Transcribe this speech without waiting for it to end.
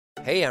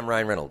Hey, I'm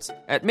Ryan Reynolds.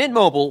 At Mint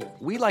Mobile,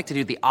 we like to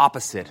do the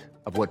opposite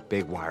of what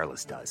Big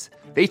Wireless does.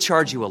 They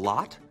charge you a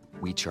lot,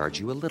 we charge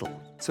you a little.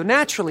 So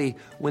naturally,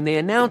 when they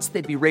announced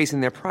they'd be raising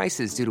their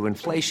prices due to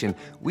inflation,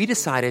 we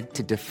decided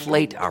to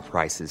deflate our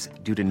prices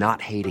due to not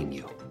hating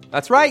you.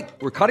 That's right.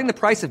 We're cutting the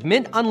price of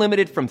Mint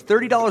Unlimited from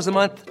 $30 a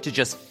month to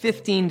just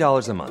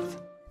 $15 a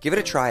month. Give it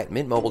a try at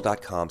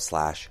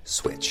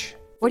mintmobile.com/switch.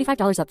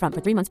 $45 up front for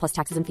 3 months plus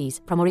taxes and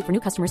fees. Promo rate for new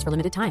customers for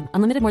limited time.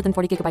 Unlimited more than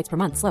 40 gigabytes per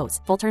month. Slows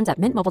full terms at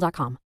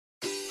mintmobile.com.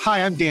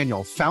 Hi, I'm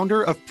Daniel,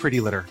 founder of Pretty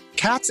Litter.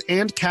 Cats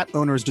and cat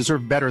owners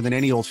deserve better than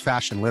any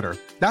old-fashioned litter.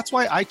 That's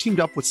why I teamed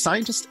up with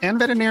scientists and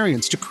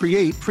veterinarians to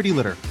create Pretty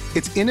Litter.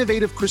 Its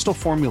innovative crystal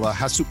formula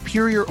has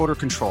superior odor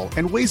control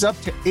and weighs up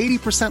to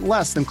 80%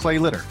 less than clay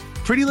litter.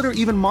 Pretty Litter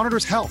even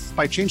monitors health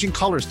by changing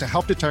colors to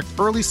help detect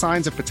early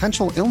signs of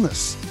potential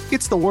illness.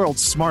 It's the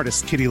world's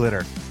smartest kitty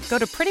litter. Go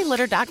to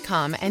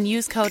prettylitter.com and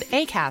use code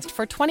ACAST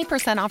for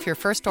 20% off your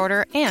first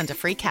order and a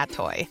free cat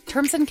toy.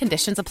 Terms and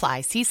conditions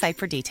apply. See site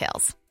for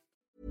details.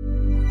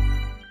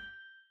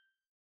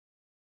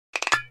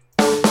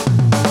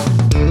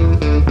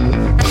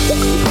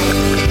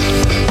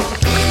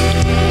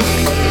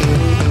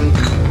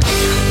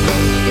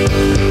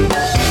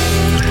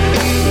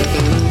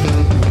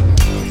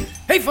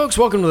 Hey folks,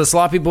 welcome to the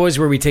Sloppy Boys,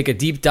 where we take a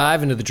deep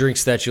dive into the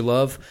drinks that you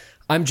love.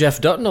 I'm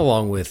Jeff Dutton,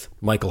 along with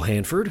Michael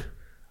Hanford.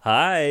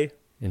 Hi.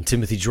 And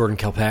Timothy Jordan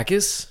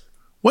Kalpakis.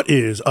 What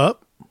is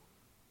up?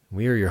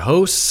 We are your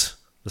hosts,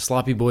 the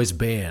Sloppy Boys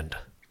Band.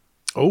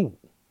 Oh.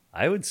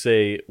 I would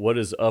say, what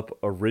is up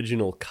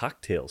original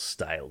cocktail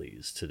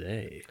stylies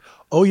today?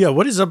 Oh, yeah.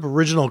 What is up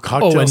original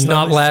cocktail and stylies?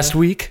 not last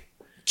week?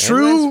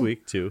 True. And last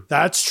week, too.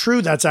 That's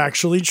true. That's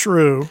actually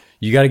true.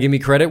 You got to give me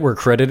credit where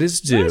credit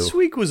is due. Last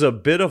week was a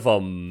bit of a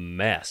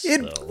mess.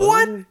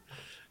 What?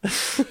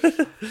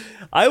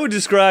 I would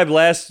describe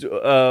last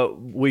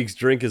week's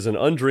drink as an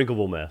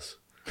undrinkable mess.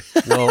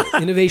 Well,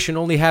 innovation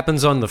only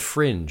happens on the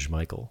fringe,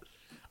 Michael.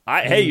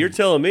 Hey, you're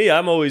telling me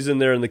I'm always in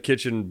there in the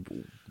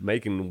kitchen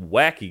making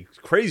wacky,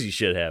 crazy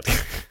shit happen.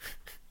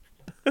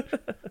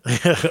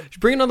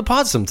 Bring it on the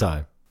pod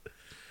sometime.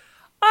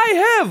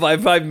 I have.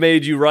 I've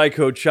made you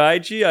Raiko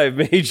Chaiji. I've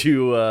made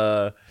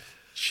you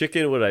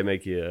chicken. What did I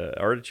make you?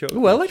 Artichoke?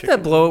 Ooh, I like chicken?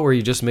 that blowout where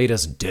you just made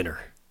us dinner.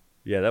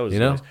 Yeah, that was nice.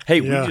 Know? Hey,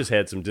 yeah. We just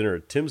had some dinner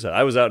at Tim's house.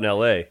 I was out in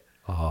L.A.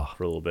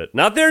 For a little bit.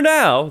 Not there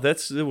now.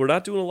 We're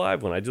not doing a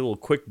live one. I did a little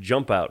quick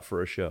jump out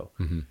for a show.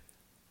 Mm-hmm.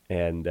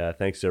 And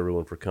thanks to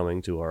everyone for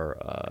coming to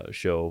our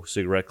show,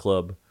 Cigarette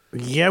Club.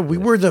 Yeah, we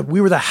were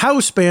the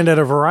house band at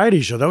a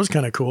variety show. That was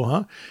kind of cool,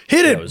 huh?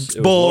 Hit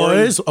it,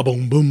 boys!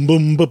 Boom, boom,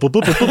 boom, boom, boom, boom,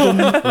 boom, boom.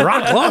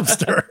 Rock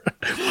Lobster.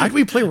 How'd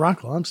we play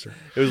Rock Lobster?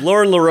 It was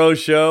Lauren LaRoe's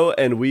show,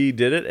 and we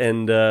did it,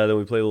 and then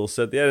we played a little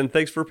set at the end. And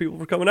thanks for people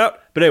for coming out.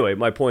 But anyway,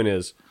 my point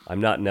is,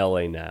 I'm not in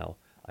L.A. now.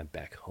 I'm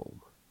back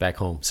home. Back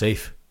home,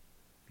 safe.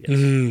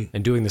 Yes.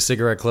 And doing the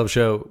Cigarette Club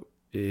show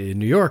in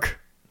New York.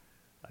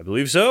 I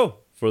believe so,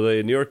 for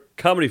the New York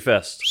Comedy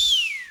Fest.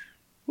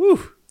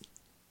 Woo!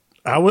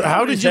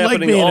 How did you like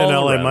being in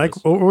LA, Mike?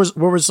 What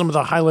were some of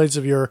the highlights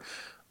of your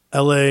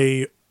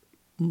LA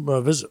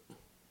visit?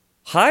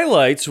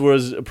 Highlights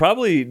was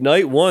probably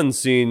night one,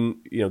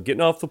 getting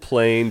off the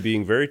plane,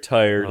 being very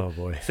tired,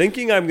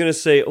 thinking I'm going to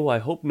say, I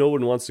hope no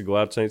one wants to go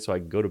out tonight so I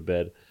can go to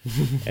bed,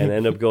 and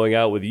end up going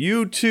out with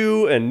you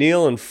two and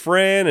Neil and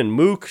Fran, and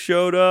Mook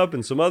showed up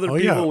and some other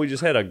people. Yeah. And we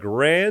just had a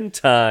grand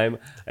time.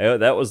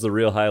 That was the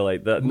real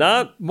highlight.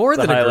 More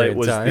than a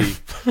grand time.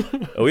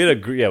 We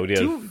had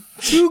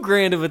Too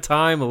grand of a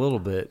time, a little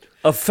bit.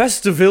 A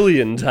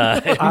festivillian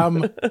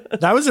time.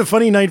 That was a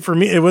funny night for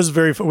me. It was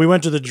very fun. We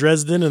went to the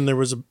Dresden, and there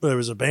was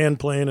a band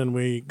playing, and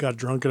we got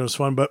drunk, and it was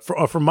fun. But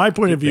from my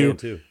point of view,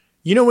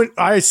 you know what?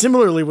 I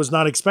similarly was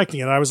not expecting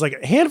it. I was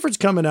like, Hanford's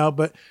coming out,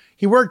 but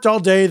he worked all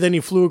day. Then he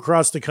flew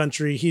across the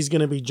country. He's going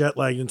to be jet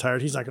lagged and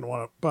tired. He's not going to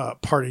want to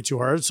party too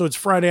hard. So it's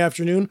Friday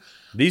afternoon.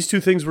 These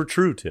two things were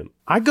true, Tim.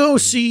 I go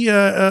see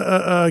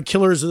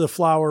Killers of the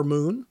Flower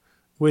Moon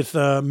with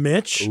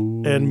Mitch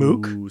and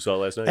Mook. Saw it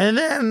last night.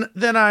 And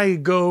then I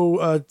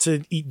go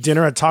to eat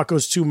dinner at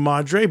Tacos Tu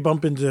Madre,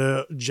 bump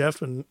into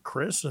Jeff and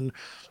Chris, and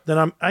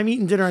then I'm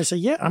eating dinner. I say,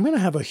 yeah, I'm going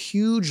to have a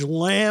huge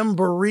lamb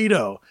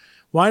burrito.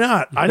 Why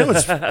not? I know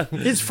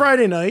it's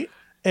Friday night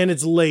and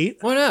it's late.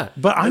 Why not?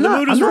 But I'm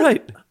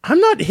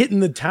not hitting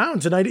the town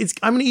tonight.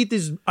 I'm going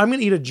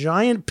to eat a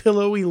giant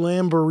pillowy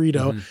lamb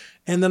burrito,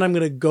 and then I'm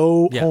going to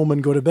go home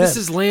and go to bed. This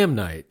is lamb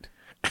night.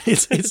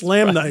 It's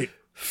lamb night.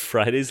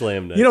 Friday's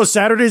lamb night. You know,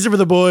 Saturdays are for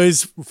the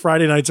boys.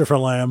 Friday nights are for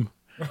lamb.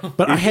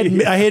 But I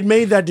had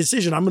made that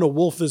decision. I'm going to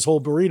wolf this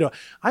whole burrito.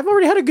 I've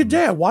already had a good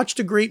day. I watched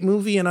a great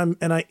movie and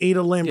I ate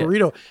a lamb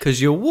burrito.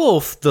 Because you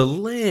wolf the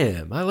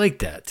lamb. I like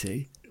that,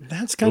 T.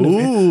 That's kind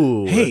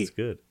of hey. That's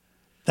good.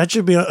 That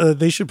should be.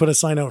 They should put a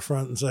sign out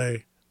front and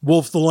say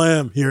 "Wolf the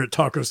Lamb" here at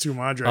Tacos Tu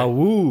Madre.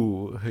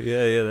 Woo!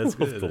 Yeah, that's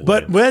good.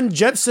 But when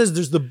Jeff says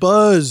there's the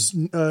buzz,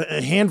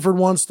 Hanford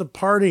wants to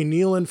party.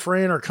 Neil and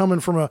Fran are coming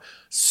from a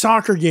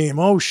soccer game.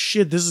 Oh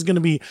shit, this is going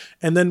to be.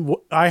 And then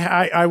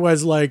I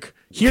was like,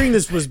 hearing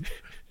this was.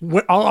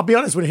 I'll be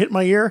honest, when it hit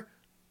my ear,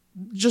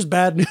 just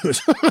bad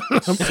news.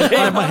 I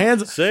have my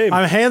hands. Same.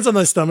 I have hands on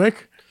my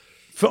stomach.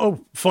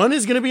 Fun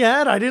is going to be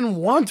had. I didn't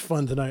want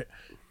fun tonight,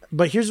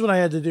 but here's what I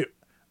had to do.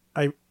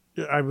 I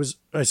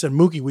said,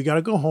 Mookie, we got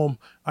to go home.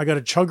 I got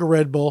to chug a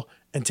Red Bull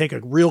and take a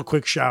real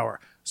quick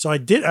shower. So I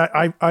did.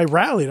 I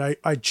rallied.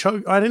 I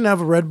chugged. I didn't have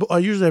a Red Bull. I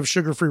usually have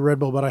sugar-free Red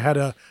Bull, but I had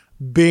a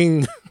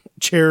Bing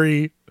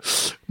cherry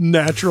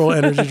natural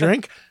energy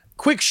drink.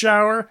 Quick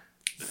shower,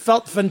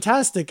 felt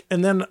fantastic,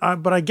 and then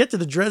but I get to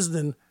the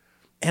Dresden.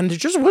 And there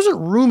just wasn't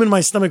room in my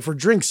stomach for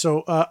drinks.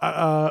 So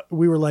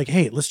we were like,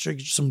 hey, let's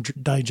drink some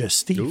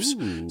digestives.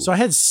 Ooh. So I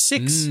had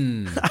six.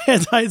 I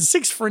had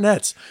 6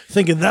 Fernets,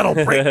 thinking that'll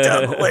break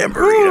down the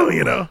Lamborghini,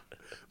 you know.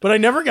 But I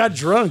never got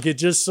drunk. It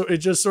just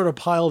sort of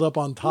piled up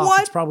on top.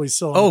 It's probably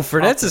still. Oh,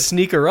 Fernet's a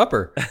sneaker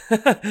upper.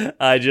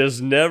 I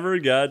just never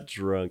got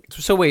drunk.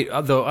 So wait,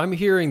 though I'm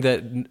hearing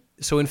that.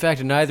 So in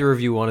fact, neither of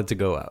you wanted to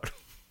go out.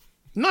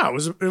 No,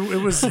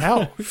 it was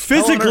hell.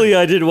 Physically,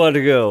 I did want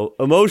to go.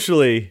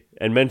 Emotionally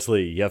and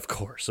mentally, yeah, of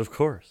course.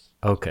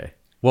 Okay.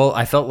 Well,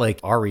 I felt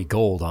like Ari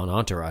Gold on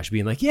Entourage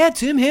being like, yeah,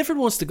 Tim Hanford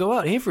wants to go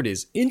out. Hanford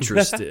is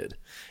interested.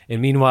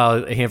 And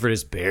meanwhile, Hanford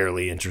is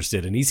barely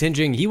interested. And he's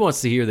hinging. He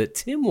wants to hear that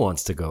Tim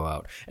wants to go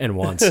out and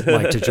wants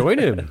Mike to join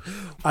him.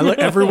 I like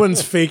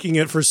everyone's faking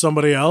it for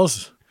somebody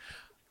else.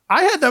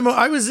 I had them.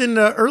 I was in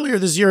earlier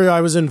this year. I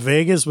was in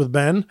Vegas with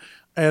Ben,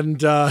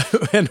 and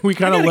we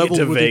kind of leveled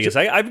to with Vegas.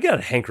 I've got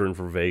a hankering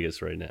for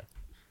Vegas right now.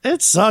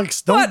 It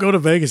sucks. Don't go to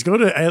Vegas. Go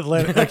to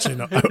Atlantic. Actually,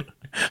 no.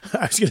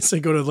 I was going to say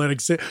go to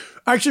Atlantic City.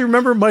 Actually,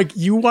 remember, Mike,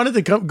 you wanted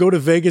to go to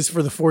Vegas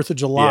for the 4th of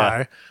July.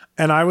 Yeah.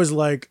 And I was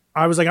like,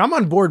 I'm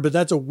on board, but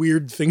that's a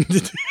weird thing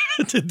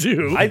to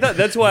do. I thought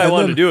that's why I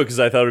wanted to do it,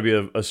 because I thought it'd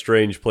be a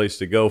strange place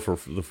to go for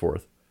the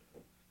 4th.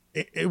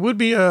 It would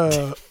be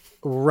a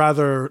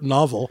rather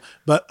novel,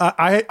 but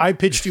I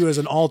pitched you as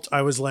an alt.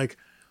 I was like,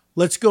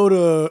 let's go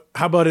to,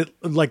 how about it,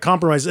 like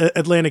compromise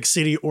Atlantic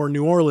City or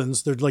New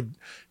Orleans. They're like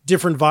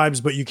different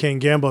vibes, but you can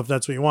gamble if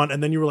that's what you want.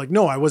 And then you were like,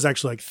 no, I was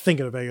actually like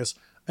thinking of Vegas,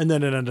 and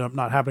then it ended up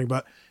not happening.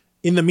 But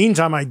in the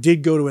meantime, I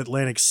did go to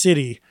Atlantic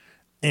City,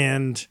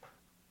 and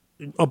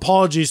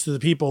apologies to the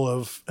people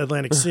of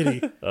Atlantic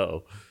City.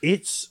 Oh,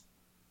 it's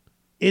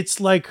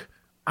like,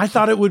 I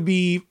thought it would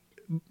be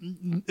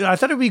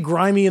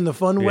grimy in the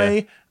fun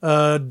way,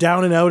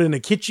 down and out in a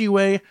kitschy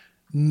way.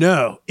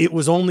 No, it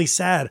was only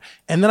sad.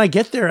 And then I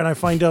get there and I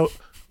find out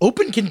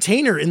open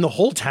container in the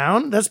whole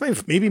town. That's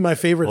maybe my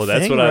favorite thing. Well,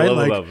 that's what I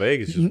love about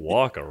Vegas. Just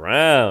walk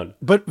around.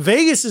 But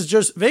Vegas is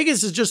just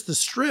the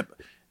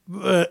strip.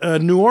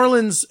 New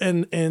Orleans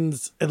and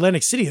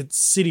Atlantic City, it's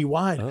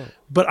citywide. Oh.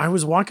 But I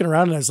was walking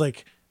around and I was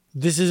like,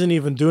 this isn't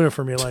even doing it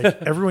for me. Like,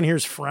 everyone here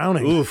is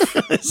frowning. Oof.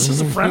 This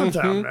is a frown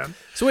town, man.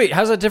 So wait,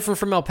 how's that different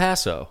from El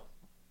Paso?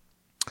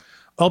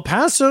 El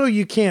Paso,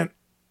 you can't.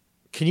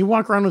 Can you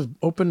walk around with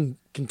open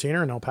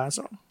container in El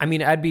Paso? I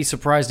mean, I'd be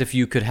surprised if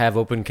you could have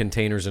open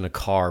containers in a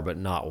car but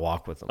not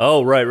walk with them.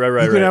 Oh, right.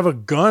 You could have a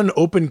gun,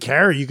 open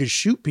carry. You could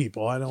shoot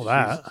people. I know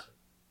that.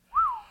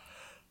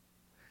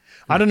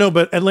 I don't know,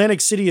 but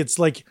Atlantic City, it's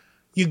like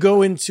you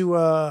go into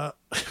a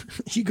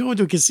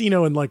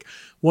casino and like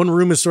one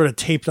room is sort of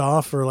taped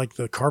off or like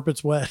the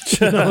carpet's wet.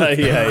 You know?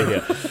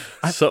 Yeah.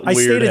 I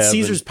stayed at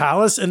Caesar's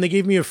Palace and they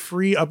gave me a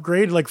free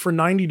upgrade. Like for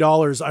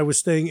 $90, I was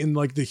staying in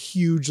like the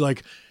huge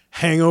like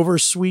hangover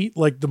suite,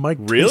 like the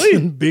Mike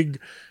Tyson big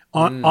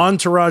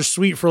entourage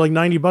suite for like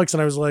 $90.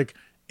 And I was like,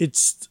 it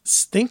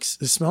stinks.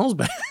 It smells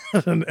bad.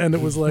 and it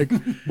was like,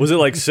 was it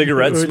like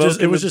cigarette smoke?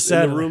 It was just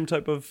sad. In the room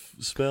type of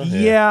smell.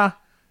 Yeah.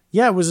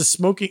 It was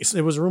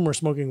a room where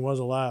smoking was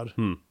allowed.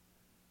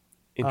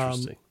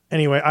 Interesting.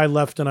 Anyway, I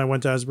left and I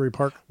went to Asbury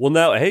Park. Well,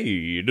 now,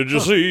 hey, did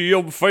you see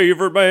your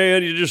favorite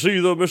band? Did you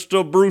see the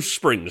Mr. Bruce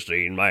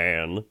Springsteen,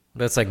 man?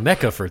 That's like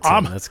Mecca for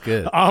Tim. That's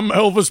good. I'm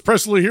Elvis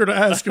Presley here to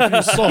ask if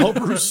you saw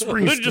Bruce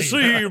Springsteen. Did you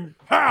see?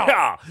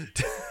 How?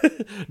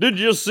 Did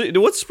you see?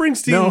 What's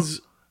Springsteen's?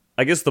 No.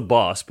 I guess the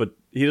boss, but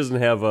he doesn't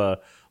have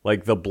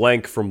like the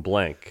blank from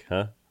blank,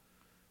 huh?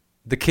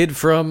 The kid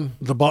from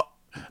the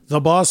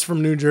boss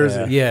from New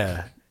Jersey.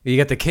 Yeah. You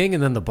got the king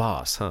and then the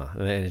boss, huh?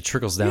 And it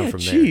trickles down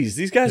from there. Jeez,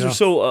 these guys are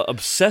so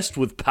obsessed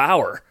with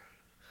power.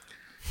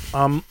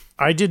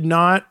 I did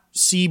not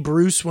see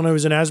Bruce when I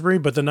was in Asbury,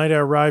 but the night I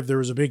arrived, there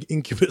was a big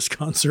Incubus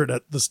concert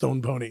at the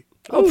Stone Pony.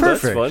 Oh,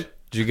 perfect. That's fun.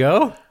 Did you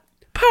go?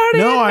 Party!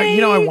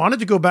 No, I wanted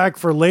to go back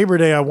for Labor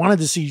Day. I wanted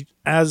to see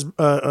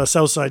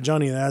Southside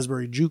Johnny and the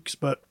Asbury Jukes,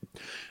 but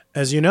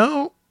as you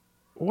know,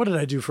 what did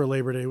I do for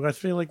Labor Day? I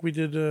feel like we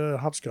did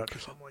hopscotch or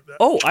something like that.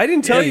 Oh, I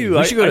didn't tell you.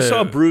 I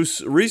saw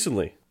Bruce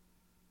recently.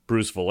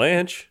 Bruce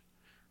Valanche.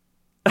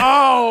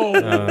 Oh!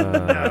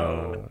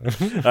 No.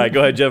 All right,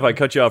 go ahead, Jeff. I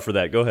cut you off for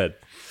that. Go ahead.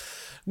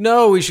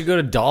 No, we should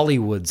go to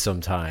Dollywood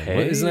sometime.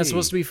 Hey. Isn't that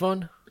supposed to be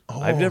fun? Oh,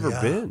 I've never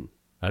been.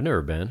 I've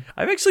never been.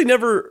 I've actually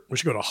never. We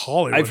should go to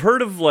Hollywood. I've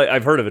heard of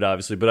it,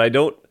 obviously, but I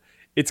don't.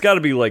 It's got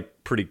to be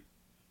like pretty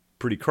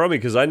crummy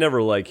because I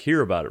never like hear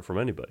about it from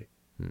anybody.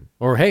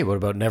 Or hey, what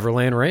about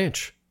Neverland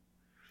Ranch?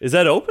 Is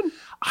that open?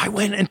 I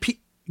went and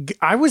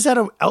I was at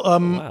a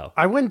wow.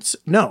 I went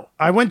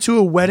to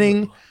a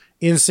wedding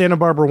in Santa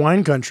Barbara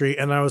wine country,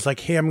 and I was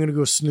like, hey, I'm going to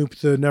go snoop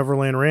the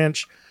Neverland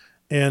Ranch.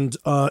 And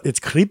it's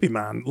creepy,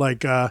 man.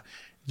 Like I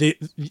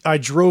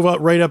drove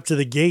out right up to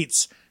the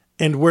gates,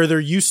 and where there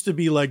used to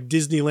be like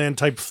Disneyland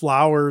type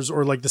flowers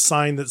or like the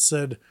sign that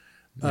said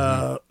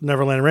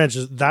Neverland Ranch,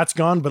 that's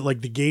gone, but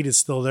like the gate is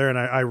still there. And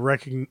I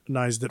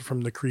recognized it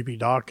from the creepy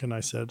dock, and I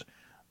said,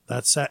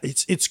 that's sad.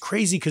 It's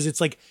crazy because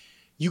it's like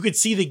you could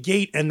see the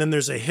gate and then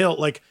there's a hill.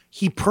 Like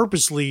he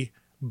purposely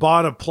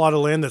bought a plot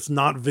of land that's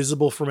not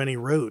visible from any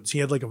roads. He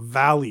had like a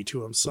valley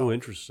to himself. Oh,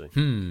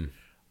 interesting.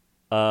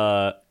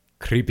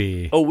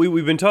 Creepy. Oh,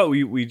 we've been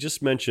talking. We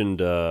just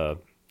mentioned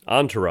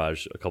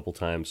Entourage a couple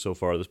times so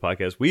far this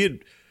podcast. We had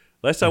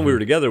last time we were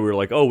together, we were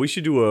like, oh, we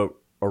should do a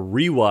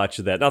rewatch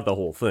of that. Not the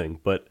whole thing,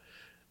 but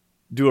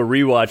do a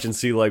rewatch and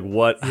see like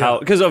how,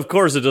 because of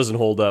course it doesn't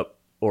hold up,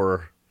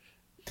 or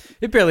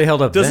it barely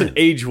held up. Doesn't then.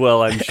 age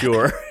well, I'm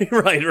sure.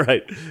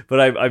 Right.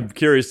 But I'm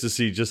curious to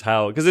see just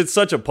how, because it's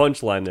such a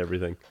punchline and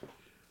everything.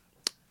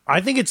 I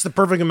think it's the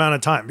perfect amount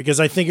of time because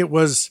I think it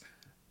was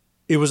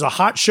a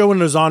hot show when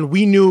it was on.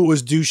 We knew it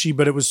was douchey,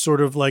 but it was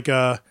sort of like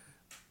a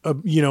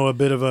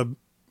bit of a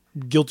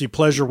guilty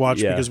pleasure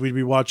watch because we'd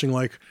be watching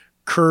like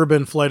Curb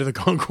and Flight of the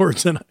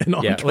Conchords and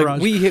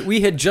Entourage. Like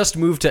we had just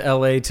moved to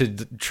LA to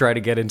try to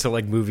get into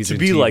like movies to and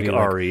be TV. like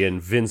Ari and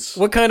Vince.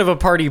 What kind of a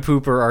party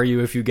pooper are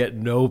you if you get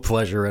no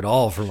pleasure at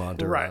all from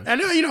Entourage? Right.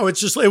 And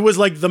it was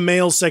like the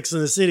male Sex in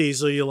the City,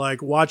 so you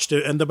like watched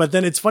it, but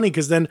then it's funny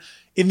because then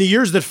in the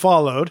years that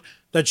followed,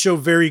 that show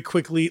very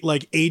quickly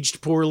like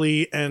aged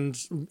poorly, and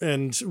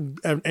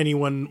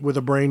anyone with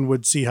a brain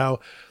would see how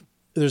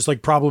there's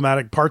like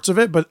problematic parts of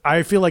it. But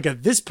I feel like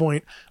at this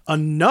point,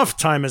 enough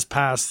time has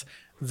passed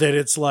that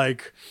it's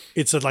like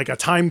a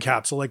time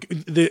capsule. Like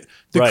the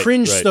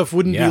cringe stuff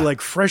wouldn't be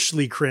like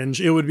freshly cringe.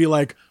 It would be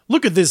like,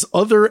 look at this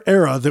other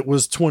era that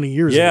was 20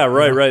 years ago. Yeah,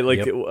 right.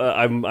 Like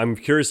I'm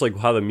curious like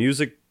how the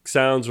music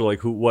sounds, or like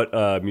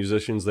what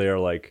musicians they are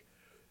like,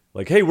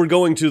 hey, we're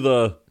going to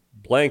the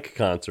blank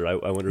concert. I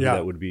wonder who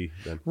that would be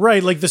then.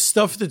 Right, like the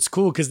stuff that's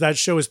cool because that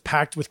show is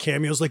packed with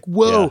cameos. Like,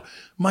 whoa,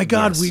 my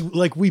God,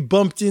 we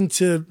bumped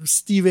into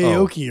Steve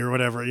Aoki or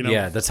whatever.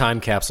 Yeah, the time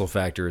capsule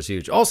factor is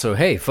huge. Also,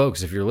 hey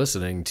folks, if you're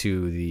listening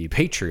to the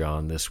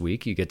Patreon this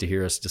week, you get to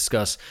hear us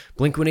discuss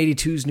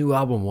Blink-182's new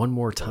album one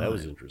more time. That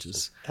was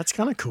interesting. That's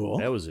kind of cool.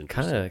 That was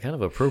interesting. Kind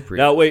of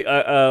appropriate. Now wait,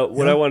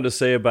 what I wanted to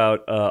say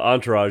about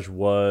Entourage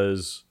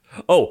was,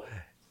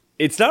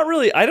 it's not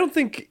really.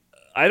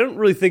 I don't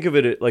really think of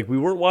it like we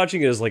weren't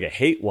watching it as like a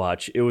hate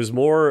watch. It was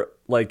more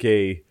like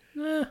a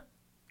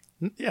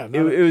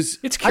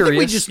it's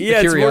curious. It's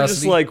more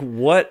just like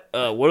what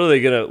are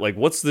they gonna like?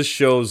 What's the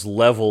show's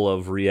level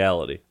of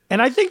reality?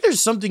 And I think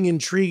there's something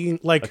intriguing,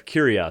 like a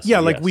curiosity. Yeah,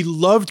 like we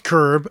loved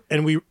Curb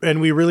and we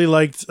really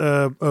liked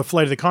Flight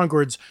of the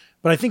Conchords.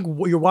 But I think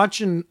you're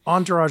watching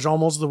Entourage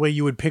almost the way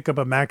you would pick up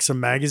a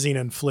Maxim magazine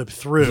and flip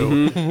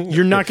through.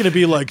 You're not going to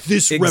be like,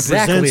 this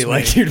represents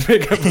like you'd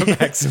pick up a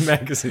Maxim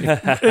magazine.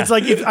 It's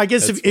like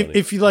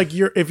if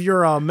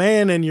you're a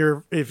man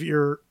and if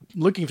you're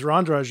looking through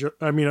Entourage,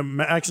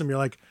 Maxim, you're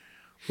like,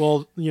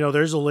 well,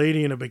 there's a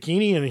lady in a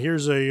bikini, and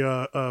here's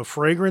a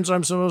fragrance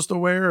I'm supposed to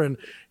wear, and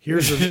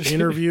here's an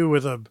interview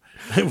with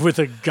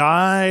a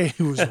guy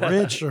who's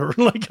rich, or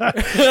like,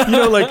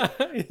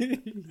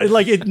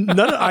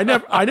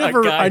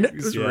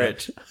 who's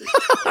rich.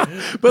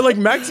 But like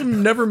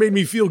Maxim never made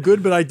me feel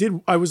good, but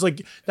I was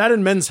like that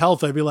in Men's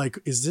Health. I'd be like,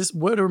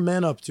 what are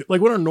men up to? Like,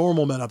 what are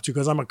normal men up to?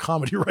 Because I'm a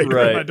comedy writer,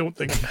 right. And I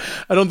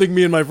don't think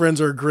me and my friends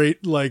are a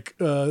great like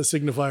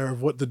signifier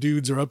of what the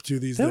dudes are up to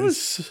these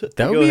days.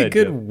 That would be a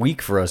good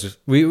week for us.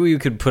 We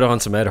could put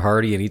on some Ed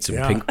Hardy and eat some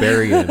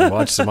Pinkberry and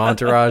watch some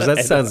Entourage.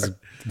 That sounds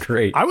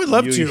great. I would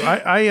love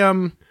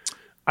to.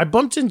 I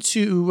bumped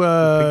into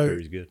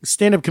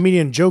stand-up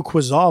comedian Joe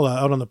Quazala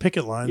out on the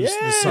picket line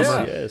this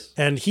summer,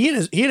 and he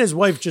and his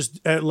wife just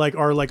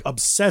are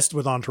obsessed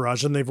with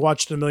Entourage, and they've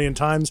watched it a million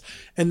times,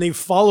 and they've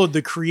followed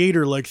the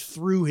creator like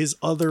through his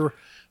other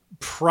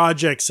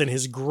projects and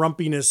his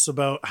grumpiness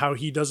about how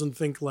he doesn't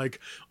think like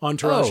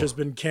Entourage has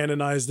been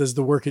canonized as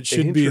the work it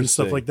should be and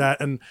stuff like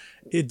that. And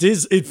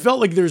it felt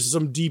like there's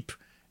some deep.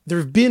 There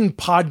have been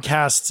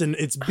podcasts and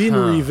it's been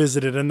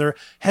revisited, and there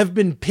have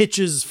been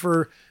pitches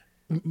for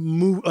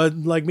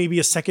like maybe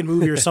a second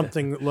movie or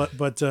something.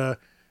 But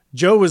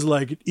Joe was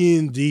like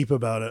in deep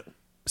about it.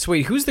 So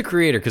wait, who's the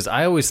creator? Because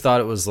I always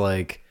thought it was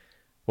like,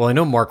 well, I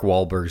know Mark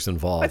Wahlberg's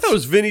involved. I thought it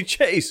was Vinny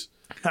Chase.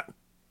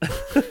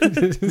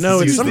 No,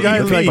 it's some guy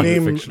like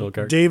named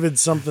David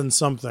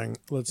something.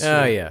 Let's see.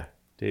 Oh yeah,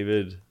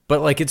 David.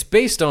 But like it's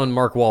based on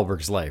Mark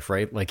Wahlberg's life,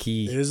 right? Like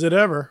is it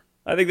ever?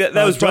 I think that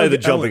was probably the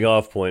jumping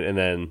off point, and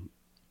then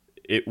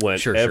it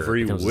went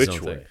every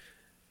which way.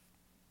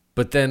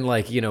 But then,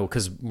 like,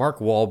 because Mark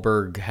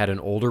Wahlberg had an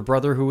older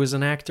brother who was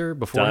an actor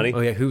before. Donnie? Oh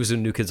yeah, who was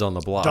in New Kids on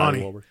the Block.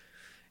 Donnie.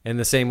 And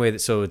the same way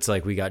so it's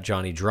like we got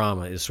Johnny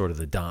Drama is sort of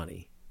the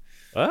Donnie.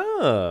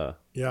 Ah,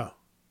 yeah.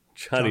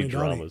 Johnny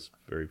Drama's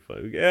very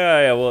fun.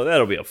 Yeah. Well,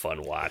 that'll be a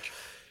fun watch.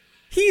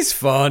 He's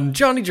fun.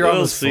 Johnny Drama's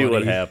We'll see funny.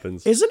 what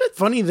happens. Isn't it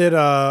funny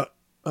that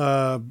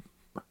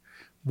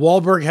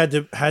Wahlberg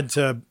had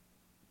to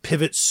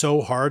pivot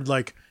so hard.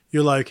 Like,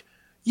 you're like,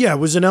 yeah, I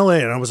was in LA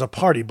and I was a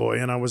party boy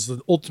and I was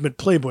the ultimate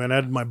playboy and I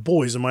had my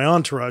boys and my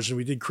entourage and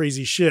we did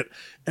crazy shit.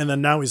 And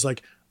then now he's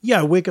like, yeah,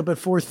 I wake up at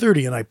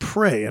 4:30 and I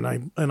pray and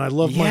I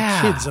love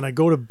my kids and I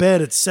go to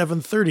bed at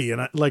 7:30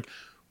 and I like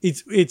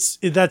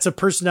that's a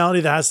personality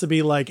that has to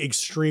be like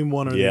extreme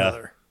one or the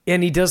other.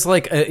 And he does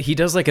like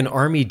an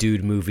army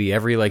dude movie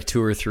every like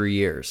 2 or 3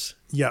 years.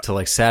 Yeah, to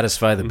like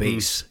satisfy the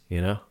base,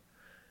 you know.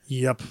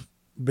 Yep,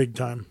 big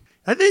time.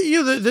 I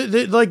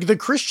think the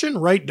Christian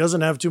right doesn't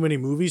have too many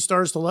movie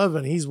stars to love,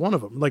 and he's one of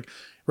them. Like,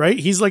 right?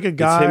 He's like a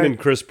guy. It's him and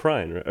Chris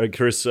Pine, right?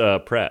 Chris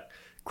Pratt.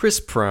 Chris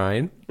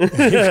Pine.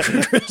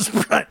 Chris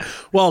Pine.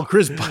 Well,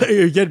 Chris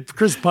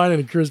Pine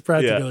and Chris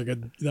Pratt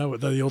together, that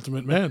was the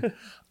ultimate man.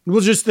 Well,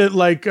 just that,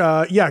 like,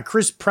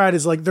 Chris Pratt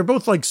is like, they're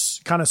both like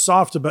kind of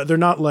soft, but they're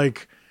not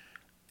like,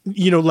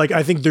 like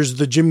I think there's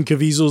the Jim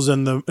Caviezel's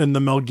and the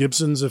Mel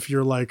Gibsons if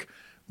you're like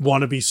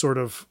want to be sort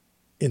of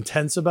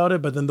intense about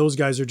it, but then those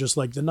guys are just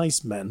like the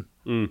nice men.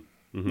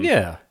 Mm-hmm.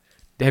 Yeah.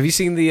 Have you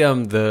seen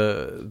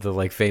the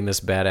like famous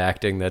bad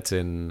acting that's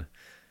in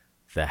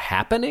The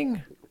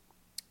Happening?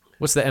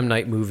 What's the M.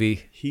 Night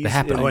movie? The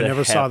Happening. Oh, I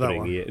never saw that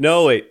one. Yeah.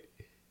 No, wait.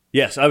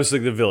 Yes, I was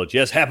thinking The Village.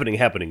 Yes, Happening.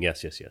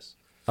 Yes.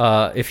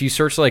 If you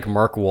search like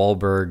Mark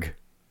Wahlberg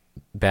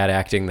bad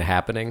acting The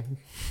Happening,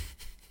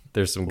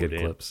 there's some good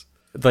clips.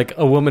 Like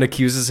a woman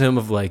accuses him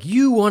of like,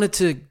 you wanted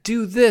to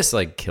do this,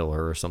 like kill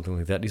her or something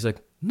like that. And he's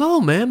like, no,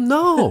 ma'am,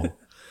 no.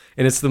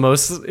 And it's the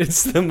most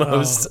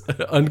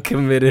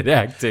uncommitted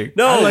acting.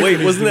 No,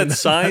 wait, wasn't that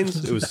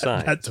Signs? It was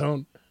Signs. That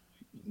tone.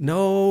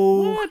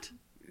 No. What?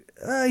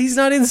 He's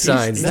not in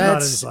Signs. He's not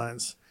in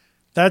Signs.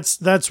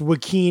 That's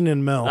Joaquin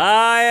and Mel.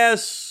 Ah,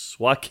 yes.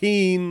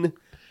 Joaquin.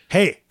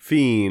 Hey.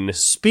 Fiend.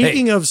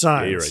 Speaking of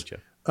Signs. Yeah, you're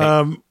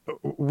right,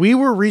 Jeff. We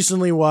were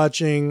recently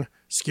watching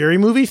Scary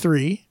Movie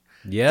 3.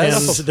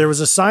 Yes. And there was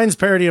a Signs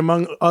parody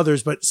among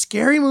others, but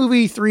Scary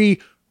Movie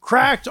 3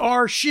 cracked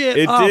our shit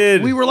It up.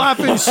 did. We were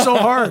laughing so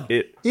hard.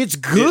 It's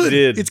good. It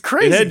did. It's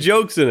crazy. It had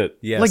jokes in it.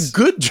 Yes. Like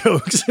good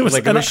jokes. It was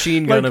like a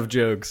machine gun of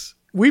jokes.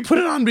 We put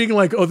it on being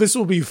like, oh, this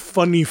will be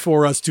funny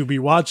for us to be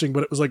watching,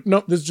 but it was like,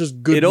 nope, this is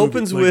just good. It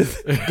opens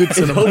with good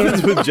cinema. It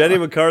opens with Jenny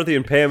McCarthy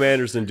and Pam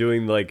Anderson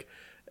doing like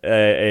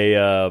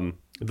the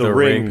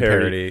Ring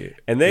parody.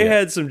 And they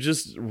had some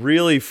just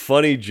really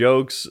funny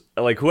jokes.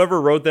 Like whoever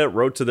wrote that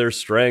wrote to their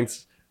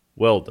strengths.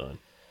 Well done.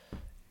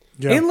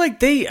 Yeah. And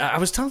like I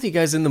was telling you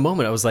guys in the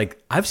moment, I was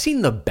like, I've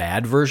seen the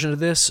bad version of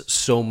this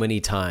so many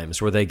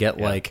times where they get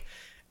like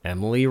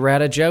Emily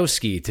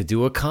Ratajkowski to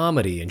do a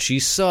comedy and she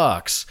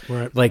sucks.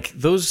 Right. Like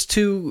those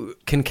two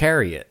can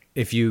carry it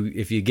if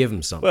you give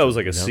them something. Well, it was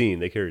like a scene.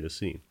 They carried a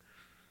scene.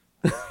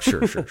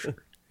 Sure.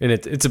 And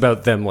it's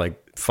about them like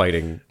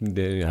fighting,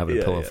 having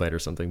a pillow fight or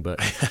something.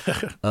 But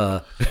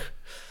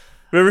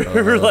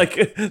remember,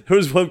 like there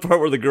was one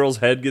part where the girl's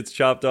head gets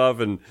chopped off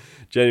and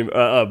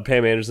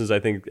Pam Anderson's, I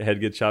think,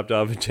 head gets chopped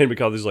off, and Jenny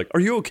McCarthy's like, "Are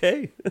you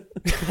okay?"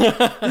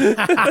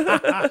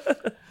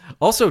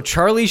 Also,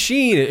 Charlie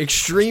Sheen,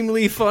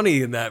 extremely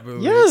funny in that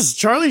movie. Yes,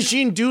 Charlie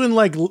Sheen doing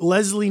like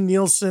Leslie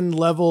Nielsen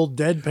level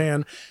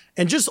deadpan,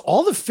 and just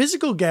all the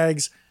physical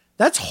gags.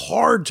 That's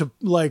hard to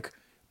like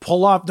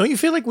pull off. Don't you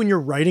feel like when you're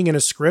writing in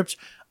a script,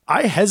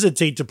 I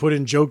hesitate to put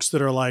in jokes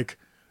that are like,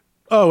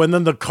 oh, and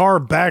then the car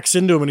backs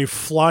into him and he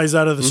flies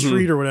out of the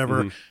street or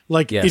whatever.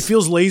 Like it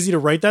feels lazy to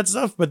write that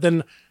stuff, but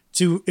then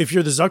if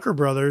you're the Zucker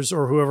brothers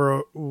or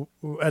whoever,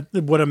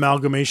 what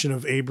amalgamation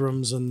of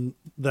Abrams and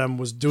them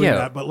was doing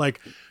that, but like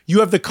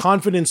you have the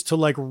confidence to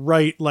like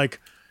write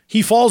like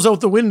he falls out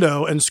the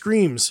window and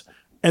screams,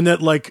 and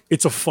that like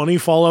it's a funny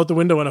fall out the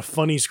window and a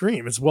funny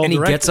scream. It's well directed.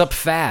 And he gets up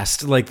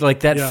fast, like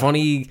that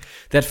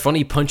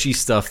funny punchy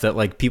stuff that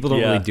like people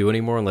don't really do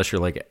anymore unless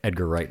you're like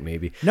Edgar Wright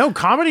maybe. No,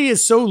 comedy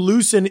is so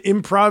loose and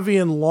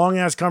improv and long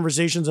ass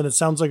conversations, and it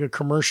sounds like a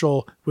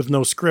commercial with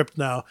no script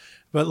now.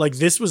 But like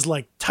this was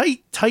like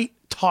tight,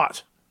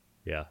 taut.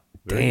 Yeah.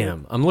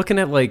 Damn. I'm looking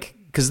at like,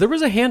 because there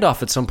was a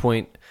handoff at some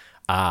point.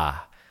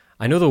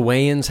 I know the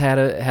Wayans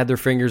had their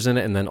fingers in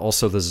it, and then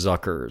also the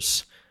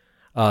Zuckers.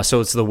 So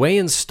it's the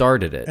Wayans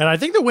started it. And I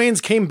think the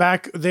Wayans came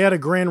back. They had a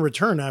grand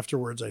return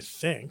afterwards, I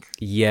think.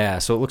 Yeah.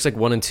 So it looks like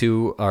 1 and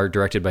 2 are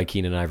directed by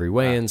Keenan Ivory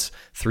Wayans.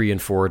 3 and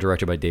 4 are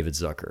directed by David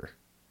Zucker.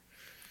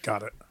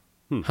 Got it.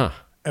 Huh.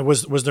 And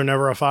was there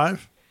never a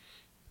 5?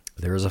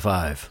 There is a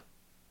 5.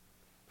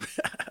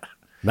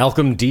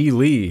 Malcolm D.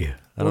 Lee.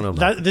 I don't know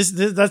about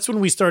that's when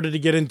we started to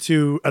get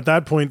into, at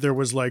that point there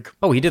was like,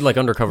 oh, he did like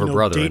Undercover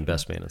Brother and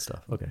Best Man and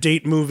stuff. Okay.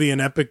 Date movie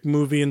and epic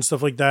movie and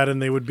stuff like that,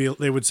 and they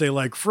would say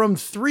like from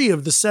 3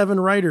 of the 7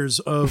 writers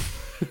of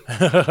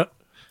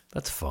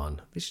That's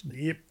fun. They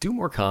should do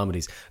more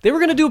comedies. They were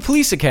going to do a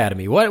Police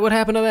Academy. What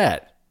happened to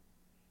that?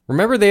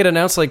 Remember they had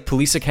announced like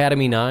Police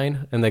Academy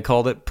 9 and they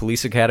called it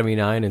Police Academy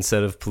 9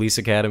 instead of Police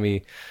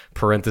Academy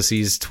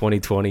parentheses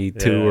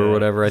 2022 or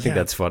whatever. I think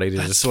that's funny to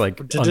just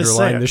like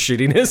underline the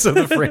shittiness of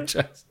the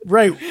franchise.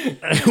 Right.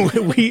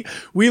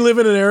 we live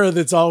in an era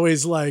that's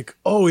always like,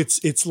 oh, it's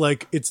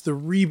the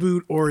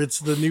reboot or it's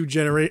the new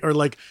generation or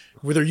like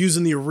where they're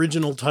using the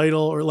original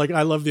title or like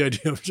I love the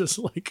idea of just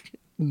like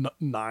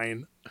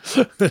 9.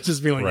 That's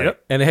just being like,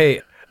 yep. And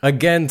hey,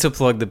 again to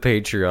plug the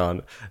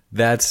Patreon,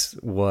 that's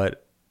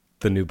what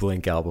the new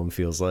Blink album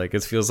feels like.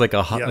 It feels like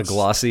a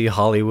glossy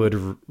Hollywood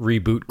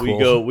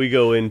reboot. We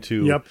go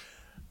into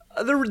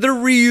they're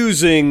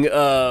reusing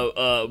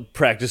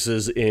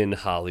practices in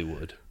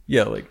Hollywood.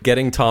 Yeah, like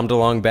getting Tom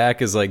DeLonge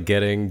back is like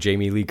getting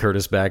Jamie Lee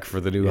Curtis back for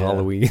the new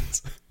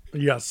Halloweens.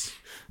 Yes.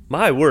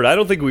 My word, I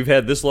don't think we've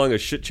had this long a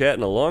shit chat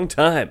in a long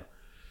time.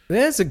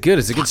 Yeah, it's a good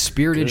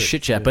spirited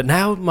shit chat. But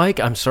now, Mike,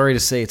 I'm sorry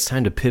to say it's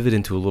time to pivot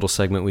into a little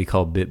segment we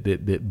call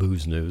Bit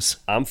Booze News.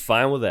 I'm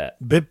fine with that.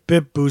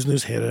 Bit Booze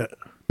News, hit it.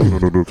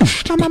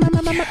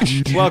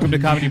 Welcome to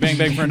Comedy Bang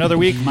Bang for another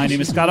week. My name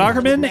is Scott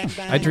Aukerman.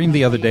 I dreamed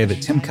the other day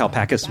that Tim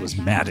Kalpakis was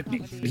mad at me.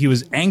 He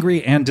was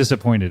angry and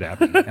disappointed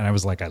at me, and I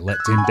was like, I let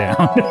Tim down.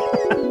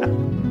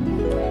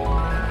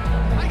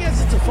 I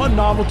guess it's a fun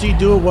novelty.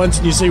 Do it once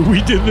and you say,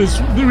 we did this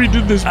once.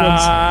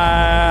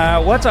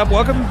 What's up?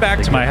 Welcome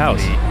back to my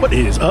house. What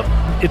is up?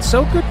 It's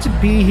so good to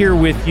be here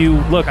with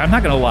you. Look, I'm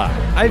not going to lie.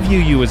 I view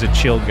you as a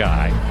chill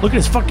guy. Look at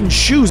his fucking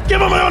shoes. Give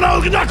him a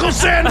knuckle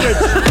sandwich.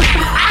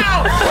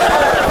 Ow!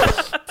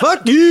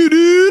 Fuck you,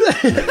 dude.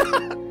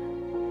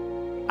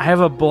 I have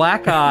a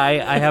black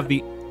eye. I have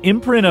the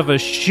imprint of a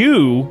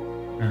shoe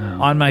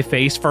on my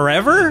face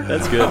forever.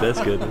 That's good.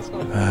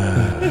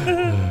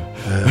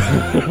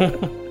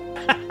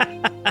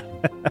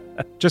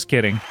 Just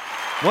kidding.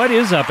 What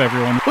is up,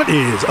 everyone? What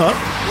is up?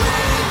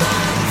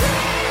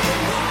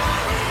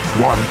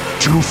 1,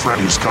 2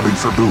 Freddy's coming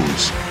for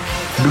booze.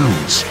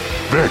 News.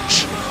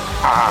 Bitch.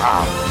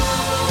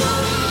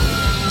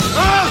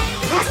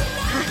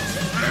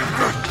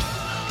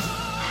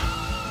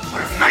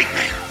 What a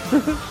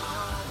nightmare.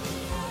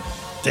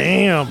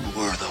 Damn. Who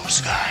were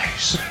those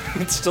guys?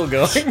 It's still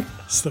going.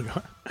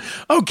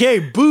 Okay,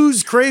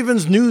 Booze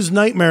Craven's News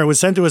Nightmare was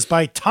sent to us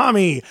by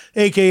Tommy,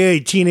 a.k.a.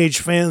 Teenage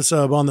Fan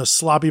Sub on the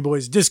Sloppy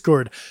Boys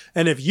Discord.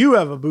 And if you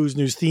have a Booze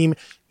News theme,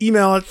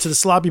 email it to the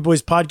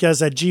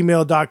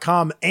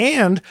sloppyboyspodcast@gmail.com.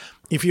 And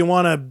if you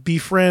want to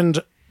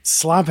befriend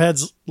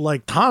slopheads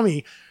like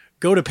Tommy,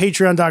 go to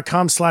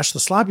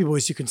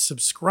patreon.com/thesloppyboys. You can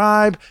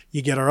subscribe.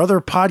 You get our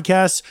other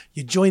podcasts.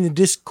 You join the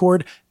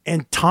Discord.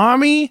 And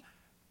Tommy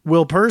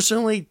will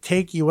personally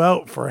take you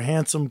out for a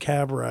handsome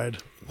cab ride.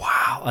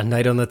 Wow, a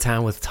night on the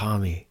town with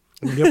Tommy.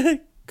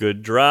 Yep.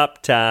 Good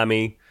drop,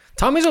 Tommy.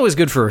 Tommy's always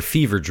good for a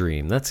fever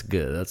dream. That's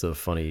good. That's a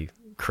funny,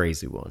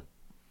 crazy one.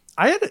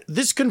 I had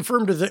this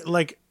confirmed that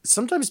like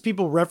sometimes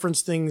people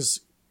reference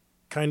things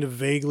kind of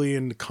vaguely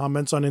in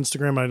comments on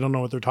Instagram. I don't know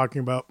what they're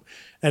talking about.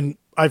 And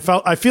I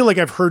feel like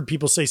I've heard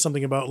people say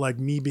something about like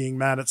me being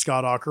mad at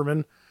Scott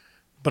Aukerman,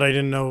 but I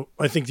didn't know.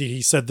 I think that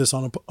he said this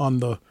on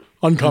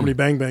Comedy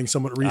Bang Bang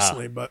somewhat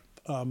recently, but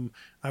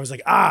I was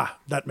like,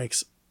 that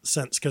makes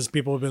sense because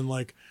people have been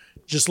like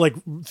just like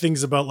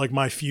things about like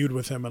my feud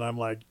with him and I'm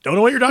like, don't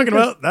know what you're talking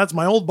about. That's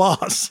my old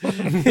boss.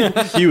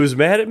 He was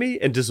mad at me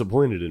and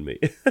disappointed in me.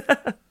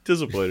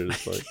 Disappointed is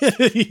funny.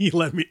 He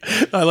let me.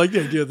 I like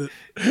the idea that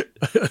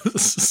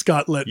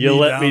Scott let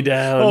me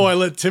down. Oh, I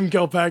let Tim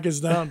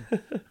Kalpakis down.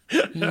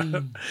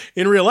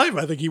 In real life,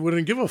 I think he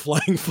wouldn't give a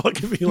flying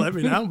fuck if he let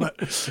me down,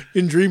 but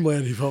in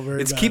Dreamland he felt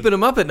very It's bad. keeping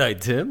him up at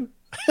night, Tim.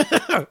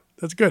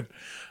 That's good.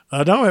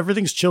 No,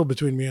 everything's chill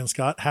between me and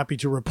Scott. Happy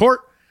to report.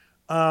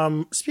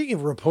 Speaking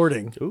of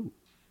reporting,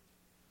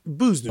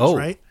 Booze News,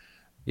 right?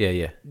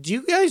 Yeah. Do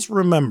you guys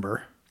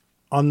remember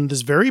on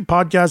this very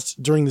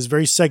podcast during this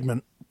very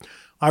segment,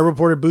 I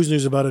reported Booze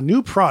News about a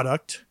new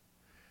product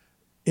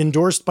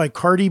endorsed by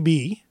Cardi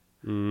B.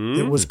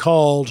 It was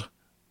called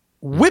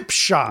Whip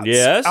Shots.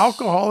 Yes.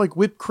 Alcoholic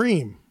whipped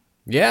cream.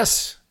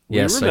 Yes.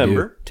 Yes,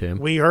 remember. I do, Tim.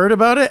 We heard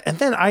about it. And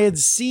then I had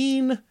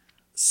seen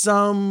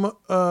some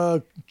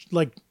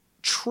like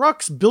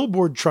trucks,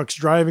 billboard trucks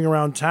driving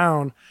around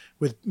town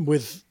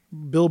with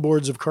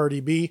billboards of Cardi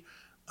B.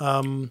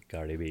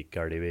 Cardi B.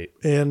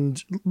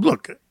 And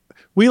look,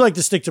 we like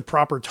to stick to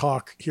proper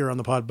talk here on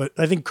the pod, but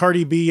I think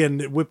Cardi B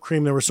and whipped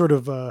cream, there were sort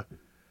of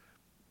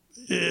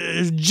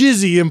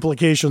jizzy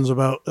implications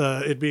about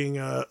it being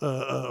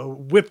a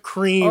whipped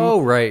cream.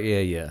 Oh, right.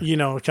 Yeah. You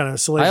know, kind of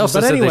salacious. I also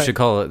but said anyway,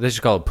 they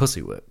should call it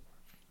Pussy Whip.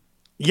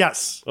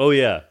 Yes. Oh,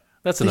 yeah.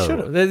 That's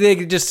another one. They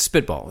could just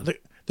spitball.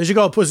 They should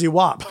call it Pussy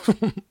Wop.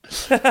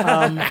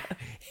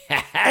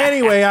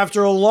 Anyway,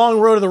 after a long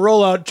road to the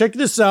rollout, check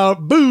this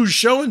out. Booze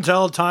show and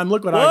tell time.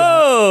 Look what I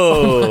got.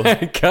 Oh,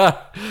 my God.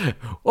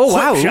 Oh,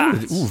 wow.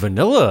 Ooh,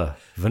 vanilla.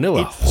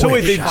 So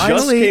wait, they just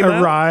finally came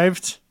out?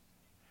 arrived.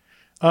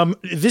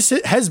 This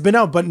has been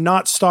out, but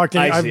not stocked.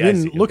 And I've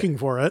been looking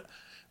for it.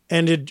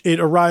 And it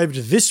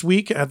arrived this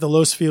week at the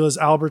Los Feliz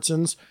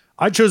Albertsons.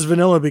 I chose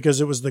vanilla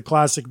because it was the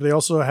classic. But they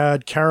also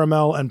had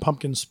caramel and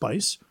pumpkin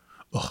spice.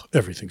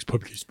 Everything's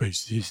publicly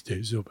spaced these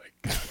days. Oh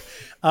my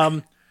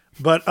god.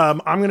 But I'm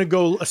gonna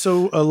go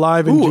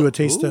live and do a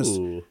taste test.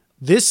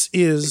 This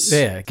is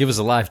give us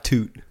a live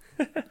toot.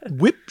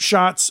 Whip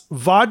Shots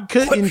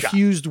vodka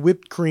infused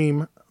whipped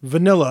cream,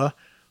 vanilla,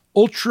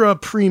 ultra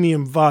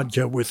premium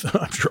vodka with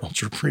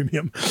ultra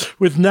premium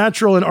with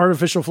natural and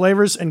artificial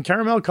flavors and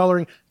caramel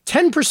coloring.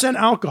 10%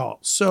 alcohol.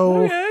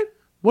 So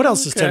what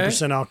else is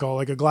 10% alcohol?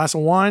 Like a glass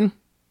of wine?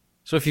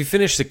 So if you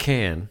finish the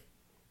can,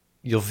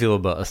 you'll feel a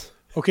buzz.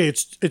 Okay,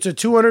 it's a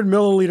 200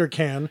 milliliter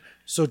can,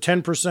 so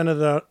 10% of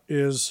that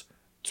is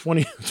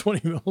 20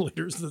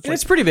 milliliters. That's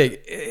it's pretty big.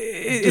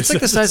 It's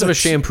like the size of a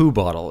shampoo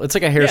bottle. It's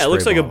like a hairspray. Yeah, it